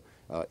America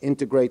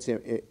integrates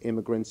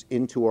immigrants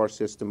into our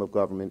system of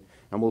government,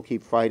 and we'll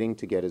keep fighting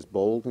to get as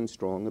bold and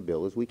strong a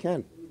bill as we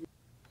can.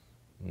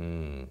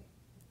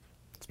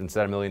 It's been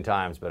said a million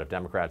times, but if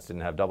Democrats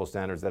didn't have double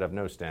standards, they'd have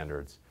no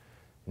standards.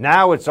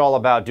 Now it's all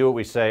about do what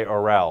we say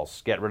or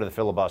else. Get rid of the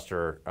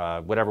filibuster.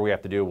 Whatever we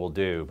have to do, we'll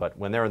do. But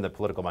when they're in the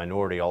political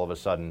minority, all of a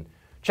sudden,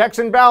 checks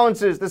and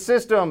balances, the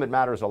system, it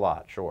matters a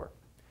lot, sure.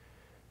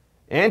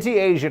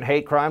 Anti-Asian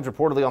hate crimes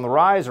reportedly on the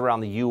rise around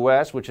the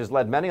U.S., which has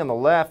led many on the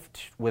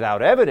left,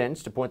 without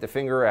evidence, to point the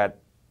finger at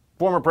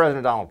former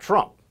President Donald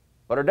Trump.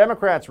 But are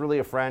Democrats really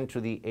a friend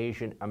to the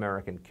Asian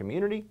American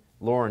community?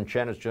 Lauren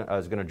Chen is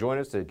going to join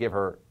us to give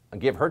her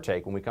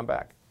take when we come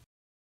back.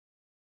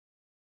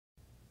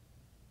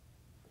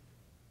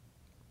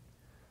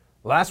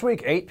 Last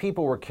week, 8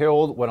 people were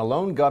killed when a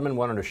lone gunman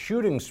went on a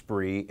shooting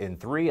spree in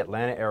 3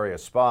 Atlanta area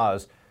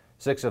spas.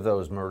 6 of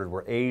those murdered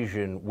were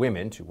Asian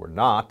women, 2 were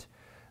not.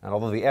 And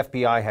although the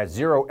FBI had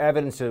zero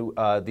evidence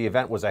the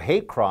event was a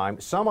hate crime,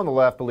 some on the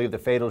left believe the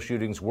fatal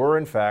shootings were,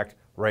 in fact,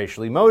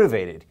 racially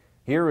motivated.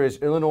 Here is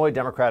Illinois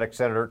Democratic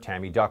Senator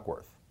Tammy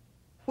Duckworth.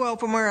 Well,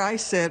 from where I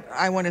sit,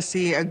 I want to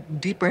see a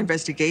deeper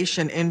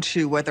investigation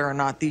into whether or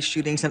not these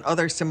shootings and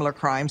other similar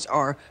crimes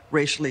are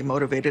racially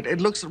motivated.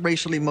 It looks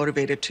racially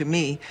motivated to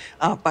me,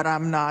 but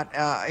I'm not,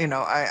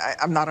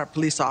 I'm not a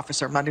police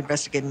officer. I'm not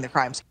investigating the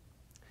crimes.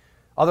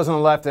 Others on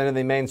the left and in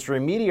the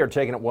mainstream media are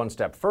taking it one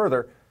step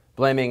further,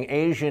 blaming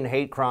Asian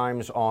hate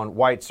crimes on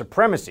white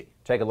supremacy.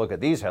 Take a look at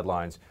these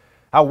headlines.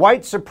 How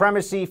white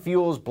supremacy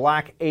fuels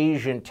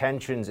black-Asian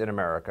tensions in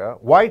America.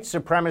 White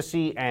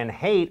supremacy and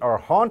hate are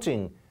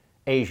haunting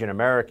Asian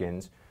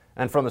Americans.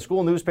 And from the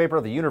school newspaper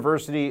of the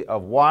University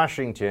of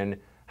Washington,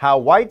 how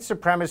white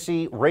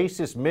supremacy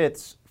racist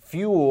myths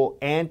fuel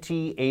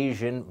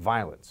anti-Asian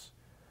violence.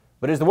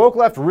 But is the woke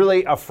left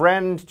really a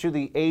friend to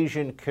the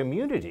Asian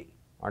community?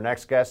 Our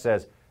next guest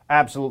says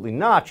absolutely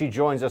not. She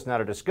joins us now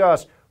to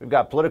discuss. We've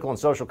got political and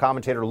social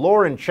commentator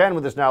Lauren Chen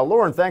with us now.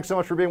 Lauren, thanks so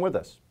much for being with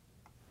us.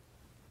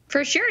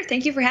 For sure.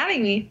 Thank you for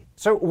having me.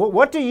 So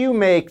what do you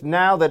make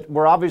now that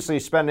we're obviously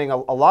spending a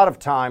lot of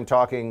time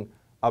talking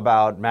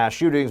about mass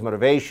shootings,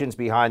 motivations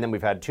behind them?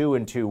 We've had 2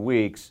 in 2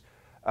 weeks.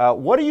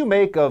 What do you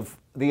make of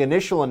the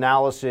initial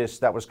analysis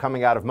that was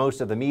coming out of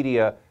most of the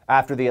media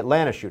after the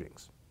Atlanta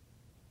shootings?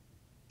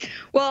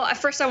 Well,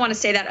 first I want to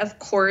say that, of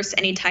course,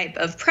 any type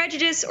of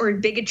prejudice or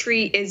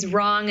bigotry is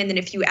wrong. And then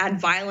if you add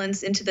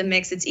violence into the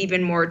mix, it's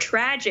even more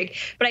tragic.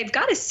 But I've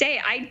got to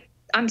say,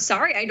 I'm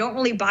sorry, I don't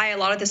really buy a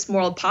lot of this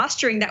moral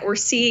posturing that we're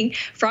seeing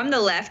from the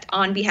left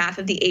on behalf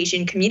of the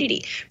Asian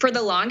community. For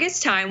the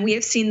longest time, we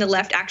have seen the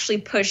left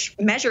actually push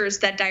measures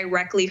that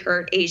directly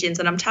hurt Asians.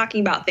 And I'm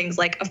talking about things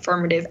like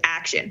affirmative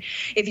action.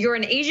 If you're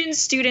an Asian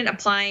student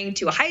applying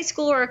to a high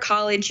school or a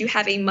college, you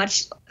have a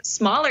much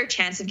smaller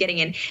chance of getting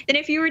in than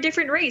if you were a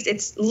different race.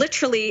 It's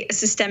literally a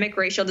systemic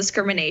racial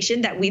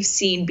discrimination that we've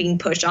seen being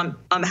pushed on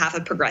behalf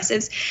of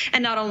progressives.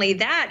 And not only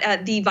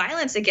that, the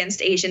violence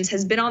against Asians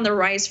has been on the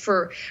rise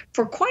for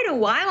quite a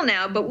while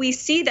now. But we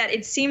see that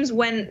it seems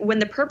when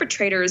the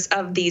perpetrators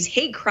of these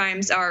hate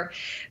crimes are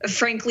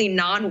frankly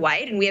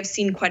non-white, and we have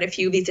seen quite a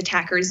few of these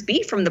attackers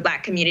be from the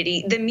Black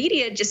community, the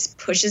media just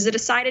pushes it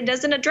aside and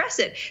doesn't address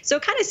it. So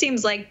it kind of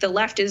seems like the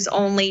left is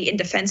only in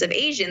defense of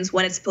Asians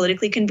when it's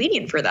politically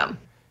convenient for them.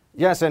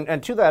 Yes,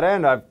 and to that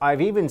end,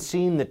 I've even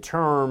seen the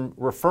term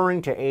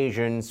referring to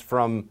Asians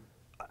from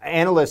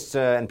analysts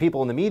and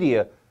people in the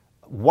media,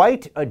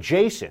 white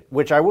adjacent,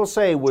 which I will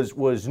say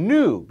was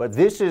new, but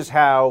this is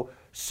how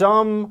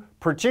some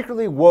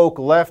particularly woke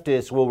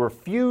leftists will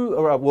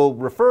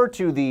refer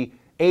to the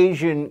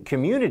Asian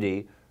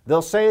community.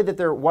 They'll say that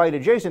they're white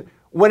adjacent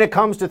when it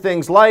comes to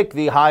things like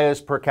the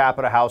highest per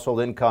capita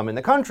household income in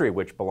the country,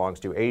 which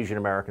belongs to Asian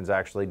Americans,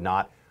 actually,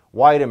 not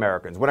white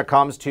Americans. When it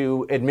comes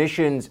to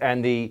admissions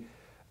and the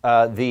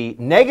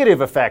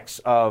negative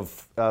effects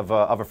of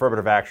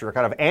affirmative action, or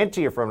kind of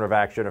anti-affirmative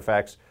action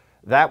effects,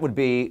 that would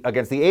be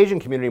against the Asian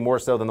community more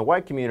so than the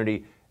white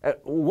community.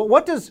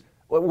 What does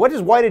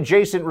white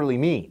adjacent really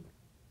mean?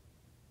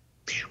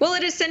 Well,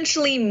 it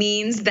essentially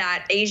means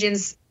that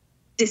Asians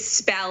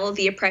dispel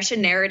the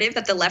oppression narrative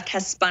that the left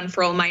has spun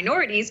for all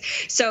minorities.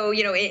 So,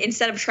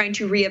 instead of trying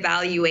to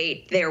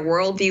reevaluate their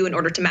worldview in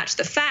order to match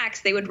the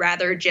facts, they would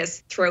rather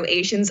just throw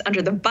Asians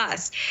under the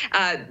bus.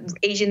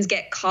 Asians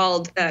get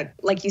called,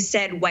 like you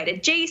said, white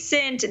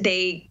adjacent.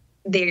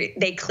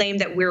 They claim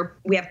that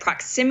we have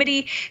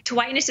proximity to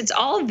whiteness. It's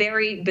all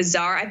very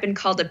bizarre. I've been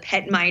called a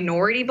pet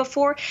minority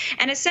before.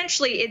 And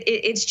essentially,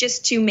 it's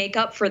just to make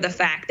up for the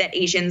fact that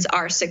Asians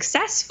are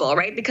successful,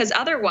 right? Because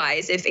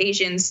otherwise, if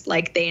Asians,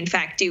 like they in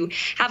fact do,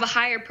 have a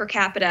higher per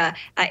capita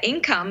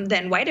income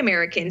than white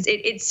Americans,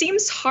 it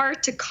seems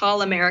hard to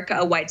call America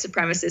a white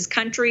supremacist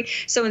country.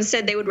 So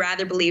instead, they would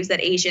rather believe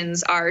that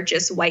Asians are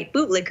just white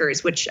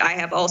bootlickers, which I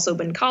have also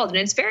been called. And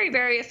it's very,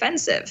 very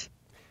offensive.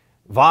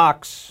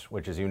 Vox,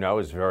 which as you know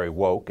is very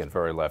woke and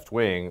very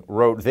left-wing,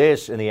 wrote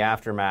this in the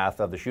aftermath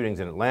of the shootings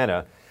in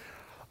Atlanta.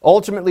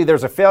 Ultimately,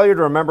 there's a failure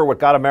to remember what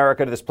got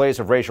America to this place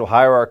of racial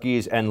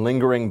hierarchies and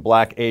lingering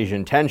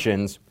black-Asian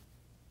tensions.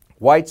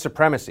 White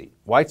supremacy.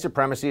 White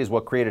supremacy is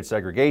what created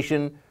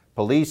segregation,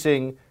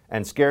 policing,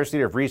 and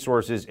scarcity of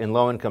resources in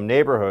low-income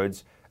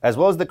neighborhoods, as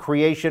well as the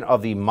creation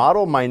of the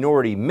model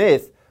minority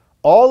myth,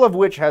 all of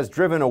which has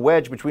driven a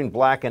wedge between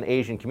black and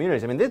Asian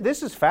communities. I mean,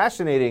 this is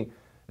fascinating.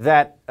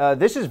 That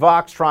this is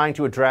Vox trying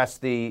to address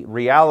the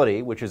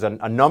reality, which is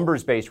a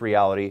numbers-based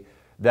reality,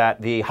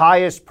 that the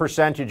highest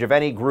percentage of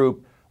any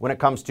group when it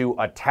comes to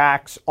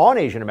attacks on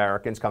Asian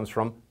Americans comes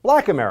from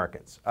black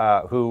Americans,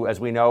 who,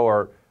 as we know,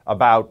 are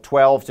about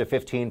 12 to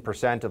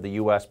 15% of the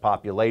U.S.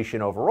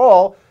 population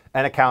overall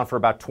and account for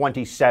about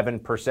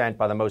 27%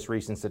 by the most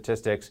recent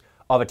statistics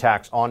of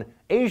attacks on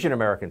Asian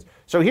Americans.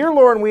 So here,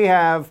 Lauren, we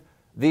have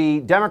the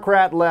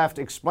Democrat left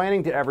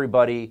explaining to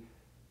everybody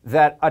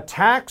that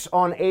attacks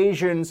on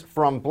Asians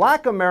from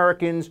black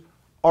Americans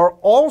are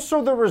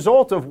also the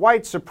result of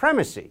white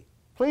supremacy.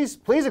 Please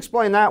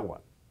explain that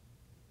one.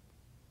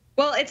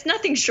 Well, it's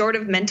nothing short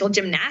of mental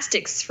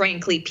gymnastics,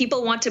 frankly.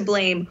 People want to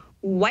blame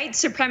white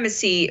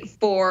supremacy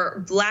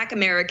for Black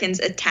Americans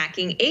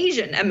attacking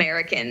Asian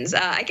Americans.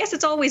 I guess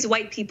it's always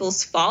white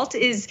people's fault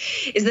is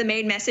the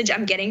main message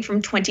I'm getting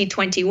from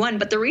 2021.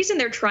 But the reason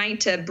they're trying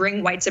to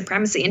bring white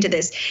supremacy into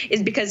this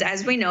is because,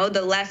 as we know,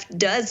 the left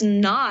does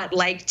not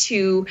like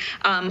to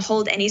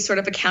hold any sort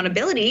of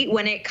accountability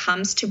when it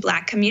comes to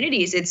Black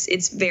communities.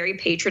 It's very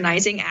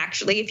patronizing,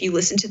 actually. If you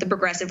listen to the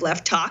progressive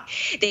left talk,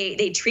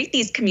 they treat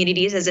these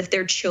communities as if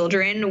they're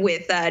children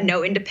with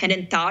no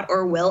independent thought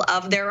or will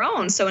of their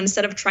own. So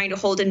instead of trying to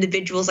hold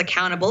individuals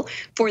accountable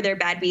for their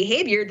bad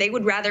behavior, they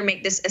would rather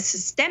make this a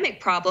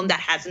systemic problem that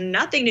has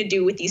nothing to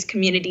do with these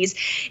communities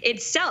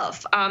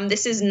itself.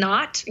 This is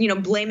not,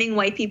 blaming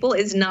white people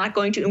is not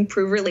going to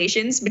improve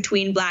relations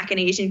between Black and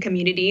Asian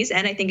communities.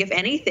 And I think, if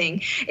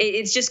anything,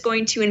 it's just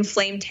going to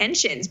inflame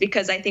tensions,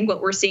 because I think what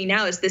we're seeing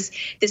now is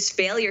this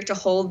failure to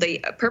hold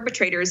the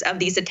perpetrators of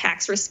these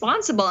attacks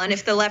responsible. And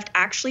if the left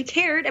actually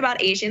cared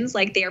about Asians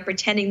like they are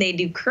pretending they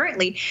do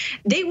currently,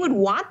 they would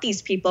want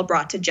these people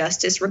brought to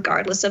justice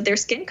regardless of their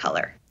skin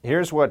color.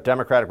 Here's what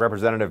Democratic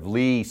Representative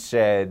Lee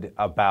said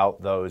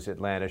about those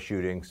Atlanta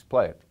shootings.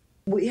 Play it.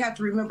 We have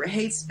to remember,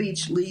 hate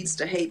speech leads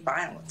to hate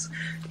violence.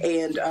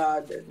 And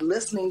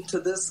listening to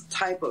this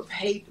type of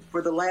hate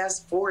for the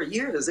last 4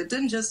 years, it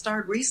didn't just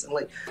start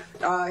recently,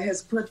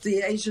 has put the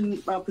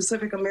Asian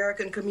Pacific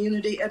American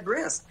community at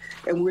risk.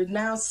 And we're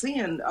now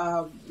seeing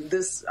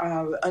this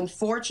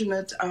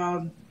unfortunate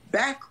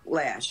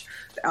backlash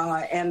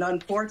and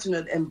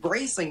unfortunate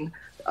embracing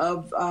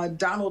of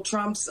Donald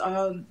Trump's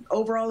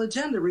overall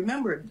agenda.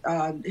 Remember,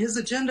 his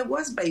agenda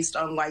was based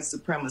on white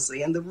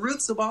supremacy, and the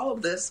roots of all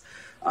of this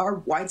are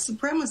white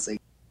supremacy.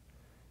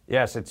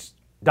 Yes, it's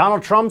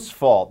Donald Trump's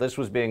fault. This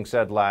was being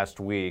said last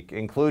week,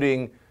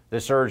 including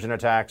the surge in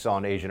attacks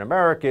on Asian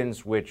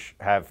Americans, which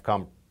have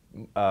come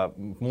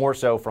more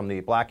so from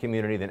the Black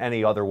community than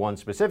any other one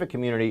specific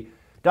community.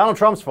 Donald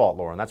Trump's fault,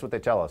 Lauren. That's what they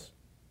tell us.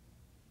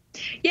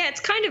 Yeah, it's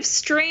kind of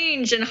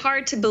strange and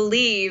hard to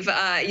believe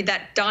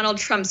that Donald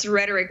Trump's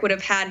rhetoric would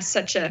have had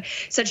such an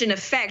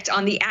effect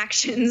on the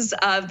actions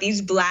of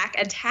these Black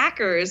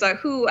attackers,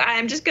 who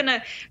I'm just going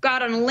to go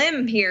out on a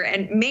limb here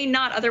and may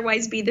not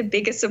otherwise be the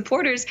biggest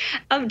supporters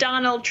of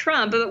Donald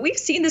Trump. But we've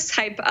seen this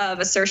type of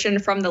assertion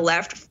from the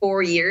left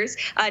for years.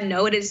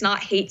 No, it is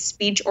not hate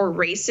speech or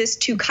racist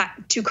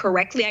to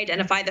correctly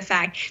identify the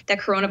fact that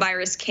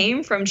coronavirus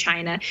came from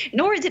China,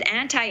 nor is it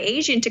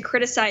anti-Asian to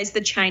criticize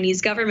the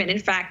Chinese government. In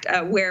fact,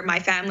 where my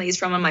family is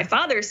from on my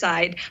father's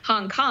side,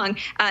 Hong Kong,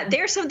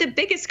 they're some of the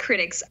biggest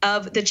critics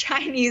of the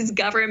Chinese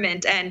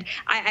government. And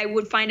I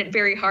would find it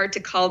very hard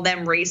to call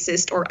them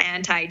racist or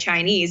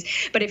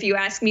anti-Chinese. But if you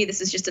ask me, this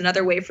is just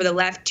another way for the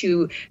left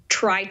to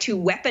try to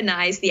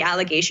weaponize the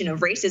allegation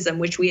of racism,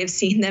 which we have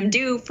seen them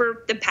do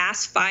for the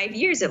past 5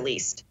 years at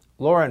least.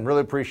 Lauren,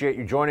 really appreciate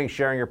you joining,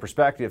 sharing your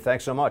perspective.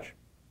 Thanks so much.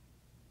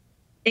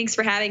 Thanks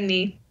for having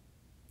me.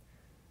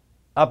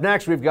 Up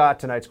next, we've got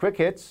tonight's Quick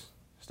Hits.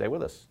 Stay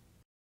with us.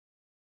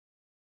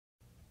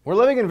 We're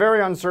living in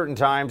very uncertain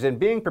times, and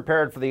being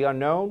prepared for the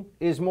unknown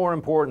is more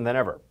important than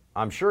ever.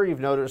 I'm sure you've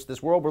noticed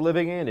this world we're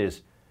living in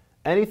is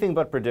anything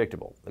but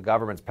predictable. The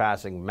government's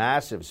passing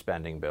massive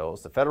spending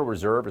bills. The Federal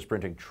Reserve is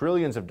printing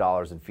trillions of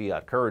dollars in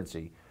fiat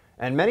currency,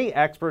 and many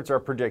experts are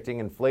predicting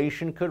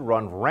inflation could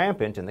run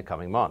rampant in the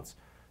coming months.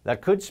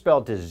 That could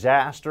spell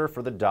disaster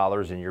for the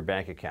dollars in your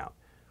bank account.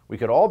 We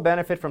could all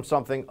benefit from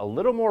something a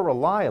little more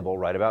reliable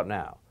right about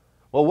now.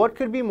 Well, what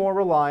could be more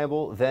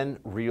reliable than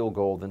real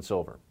gold and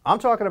silver? I'm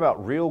talking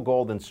about real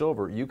gold and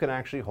silver you can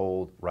actually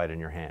hold right in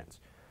your hands.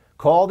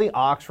 Call the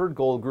Oxford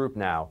Gold Group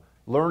now.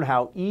 Learn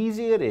how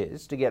easy it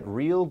is to get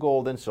real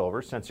gold and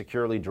silver sent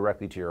securely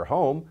directly to your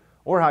home,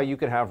 or how you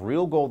can have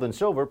real gold and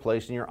silver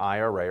placed in your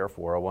IRA or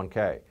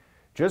 401k.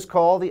 Just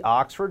call the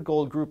Oxford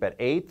Gold Group at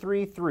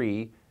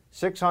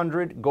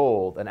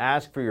 833-600-GOLD and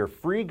ask for your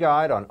free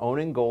guide on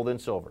owning gold and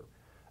silver.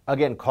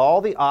 Again,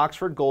 call the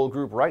Oxford Gold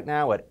Group right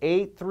now at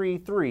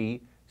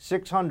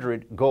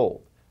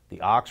 833-600-GOLD. The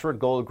Oxford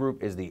Gold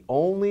Group is the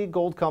only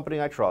gold company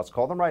I trust.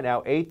 Call them right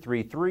now,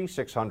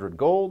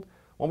 833-600-GOLD.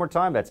 One more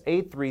time, that's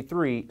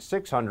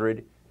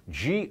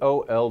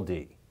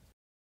 833-600-GOLD.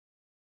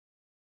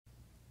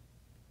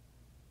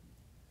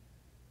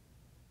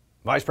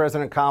 Vice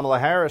President Kamala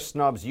Harris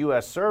snubs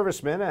U.S.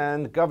 servicemen,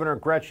 and Governor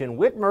Gretchen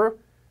Whitmer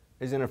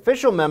is an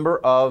official member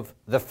of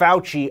the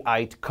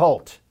Fauciite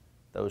cult.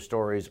 Those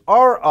stories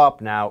are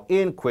up now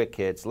in Quick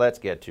Hits. Let's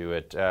get to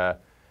it.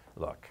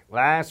 Look,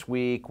 last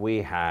week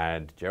we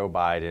had Joe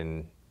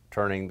Biden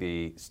turning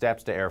the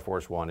steps to Air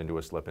Force One into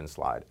a slip and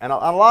slide. And a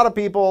lot of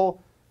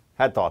people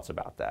had thoughts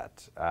about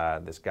that.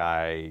 This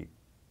guy,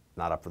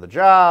 not up for the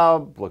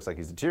job, looks like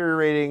he's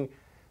deteriorating.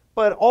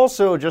 But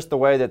also just the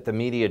way that the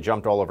media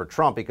jumped all over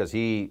Trump because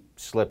he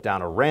slipped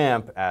down a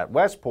ramp at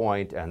West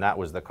Point, and that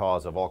was the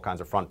cause of all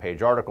kinds of front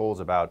page articles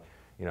about,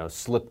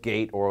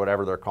 Slipgate or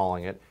whatever they're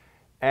calling it.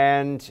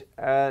 And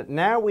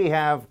now we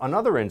have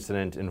another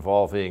incident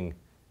involving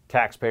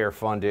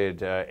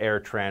taxpayer-funded air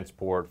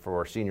transport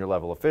for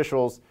senior-level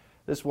officials.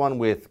 This one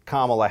with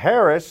Kamala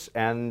Harris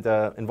and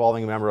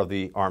involving a member of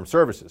the armed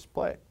services.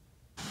 Play it.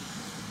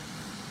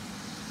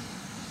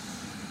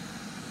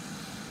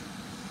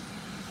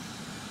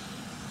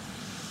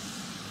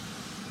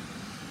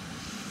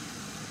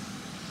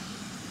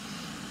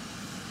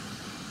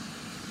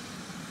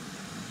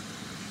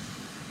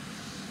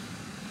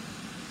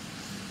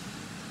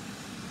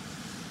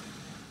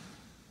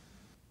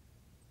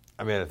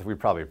 I mean, we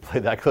probably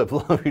played that clip.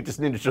 We just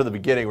need to show the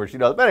beginning where she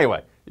does. But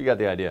anyway, you got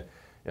the idea.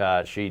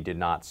 She did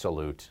not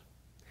salute.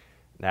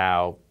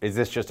 Now, is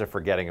this just a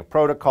forgetting of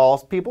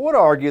protocols? People would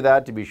argue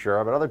that, to be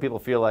sure, but other people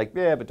feel like,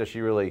 yeah, but does she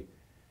really,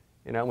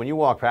 you know, when you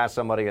walk past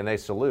somebody and they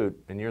salute,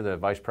 and you're the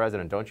vice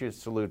president, don't you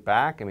salute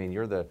back? I mean,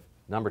 you're the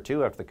number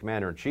 2 after the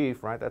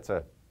commander-in-chief, right? That's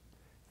an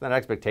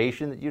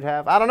expectation that you'd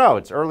have. I don't know.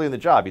 It's early in the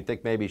job. You'd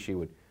think maybe she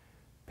would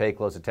pay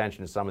close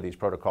attention to some of these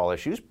protocol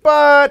issues.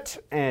 But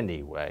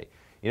anyway,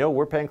 you know what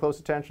we're paying close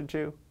attention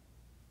to?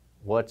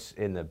 What's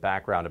in the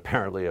background,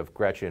 apparently, of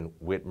Gretchen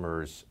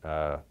Whitmer's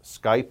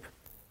Skype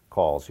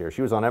calls here.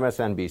 She was on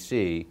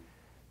MSNBC,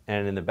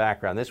 and in the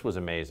background, this was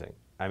amazing.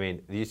 I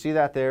mean, do you see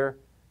that there?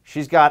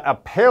 She's got a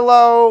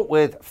pillow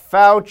with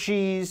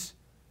Fauci's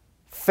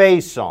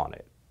face on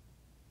it.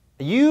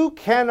 You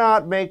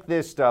cannot make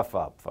this stuff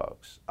up,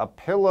 folks. A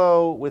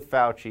pillow with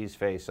Fauci's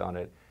face on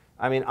it.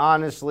 I mean,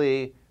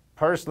 honestly,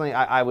 personally,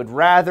 I would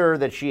rather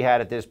that she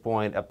had at this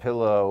point a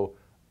pillow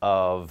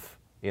of,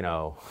 you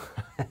know,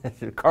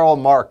 Karl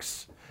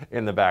Marx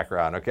in the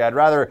background. Okay, I'd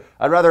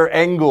rather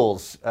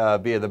Engels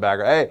be in the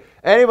background. Hey,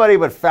 anybody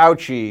but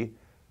Fauci,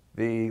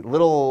 the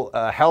little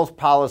health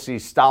policy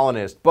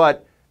Stalinist.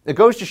 But it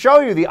goes to show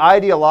you the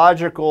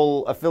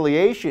ideological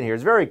affiliation here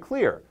is very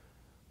clear.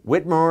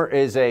 Whitmer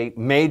is a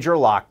major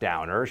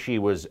lockdowner. She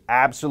was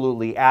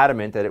absolutely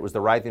adamant that it was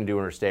the right thing to do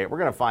in her state. We're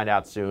going to find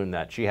out soon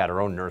that she had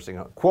her own nursing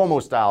home,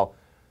 Cuomo-style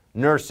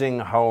nursing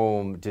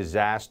home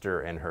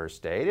disaster in her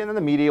state. And then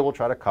the media will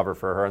try to cover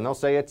for her, and they'll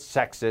say it's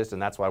sexist,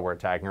 and that's why we're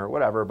attacking her,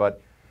 whatever.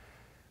 But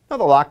no,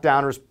 the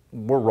lockdowners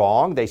were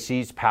wrong. They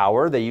seized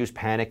power. They used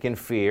panic and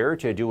fear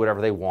to do whatever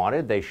they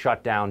wanted. They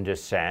shut down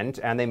dissent,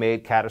 and they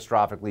made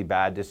catastrophically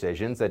bad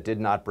decisions that did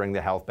not bring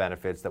the health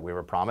benefits that we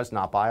were promised,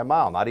 not by a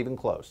mile, not even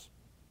close.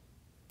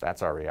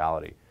 That's our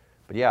reality.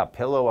 But yeah, a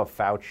pillow of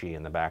Fauci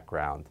in the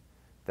background,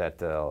 that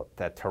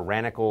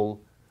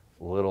tyrannical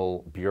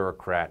little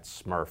bureaucrat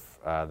smurf.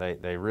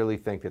 They really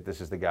think that this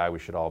is the guy we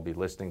should all be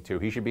listening to.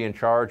 He should be in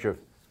charge of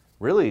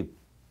really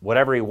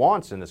whatever he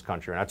wants in this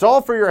country. And it's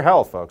all for your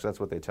health, folks. That's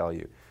what they tell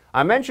you.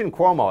 I mentioned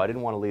Cuomo. I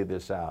didn't want to leave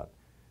this out.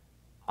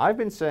 I've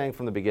been saying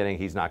from the beginning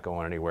he's not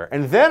going anywhere.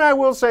 And then I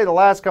will say the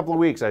last couple of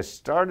weeks I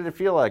started to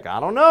feel like, I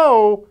don't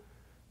know,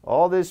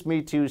 all this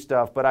Me Too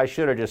stuff, but I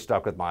should have just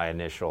stuck with my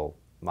initial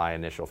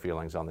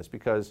feelings on this,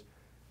 because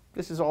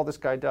this is all this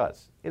guy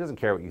does. He doesn't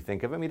care what you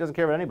think of him. He doesn't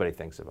care what anybody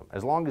thinks of him.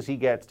 As long as he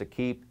gets to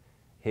keep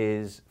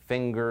his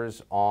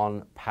fingers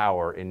on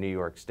power in New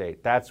York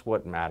State, that's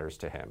what matters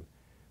to him.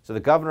 So the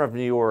governor of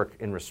New York,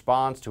 in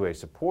response to a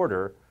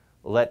supporter,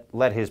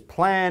 let his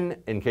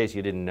plan, in case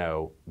you didn't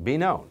know, be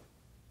known.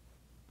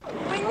 We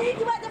need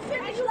you at the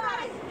finish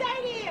line.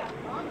 Stay here.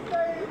 I'm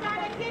staying. You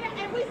gotta get it,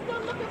 and we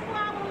still looking for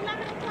our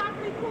 11 o'clock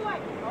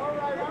report. All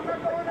right, I'm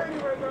not going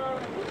anywhere,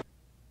 darling.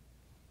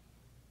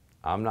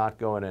 I'm not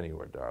going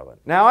anywhere, darling.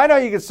 Now, I know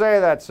you could say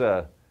that's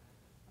a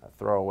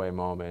throwaway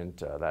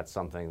moment. That's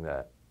something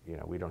that, you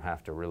know, we don't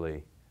have to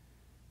really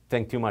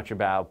think too much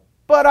about.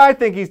 But I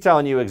think he's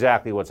telling you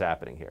exactly what's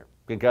happening here,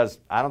 because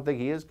I don't think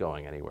he is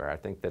going anywhere. I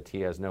think that he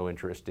has no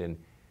interest in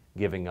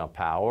giving up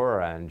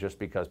power, and just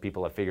because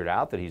people have figured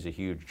out that he's a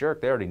huge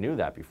jerk, they already knew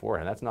that before,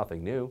 and that's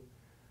nothing new.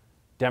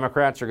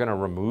 Democrats are going to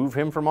remove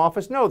him from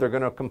office? No, they're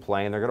going to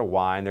complain, they're going to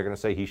whine, they're going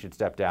to say he should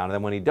step down, and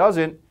then when he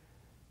doesn't,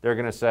 they're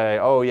going to say,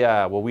 oh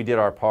yeah, well, we did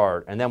our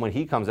part. And then when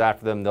he comes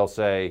after them, they'll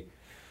say,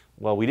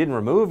 well, we didn't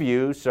remove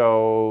you,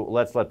 so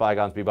let's let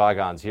bygones be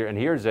bygones. And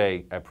here's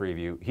a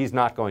preview. He's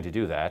not going to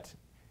do that.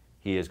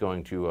 He is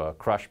going to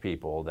crush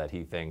people that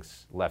he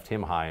thinks left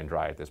him high and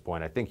dry at this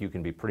point. I think you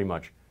can be pretty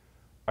much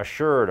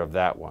assured of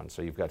that one.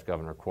 So you've got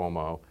Governor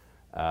Cuomo,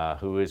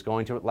 who is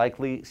going to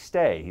likely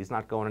stay. He's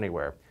not going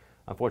anywhere.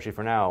 Unfortunately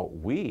for now,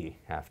 we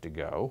have to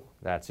go.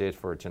 That's it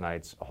for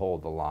tonight's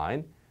Hold the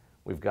Line.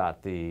 We've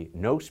got the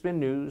No Spin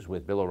News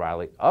with Bill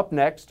O'Reilly up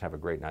next. Have a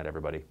great night,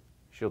 everybody.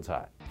 Shields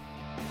high.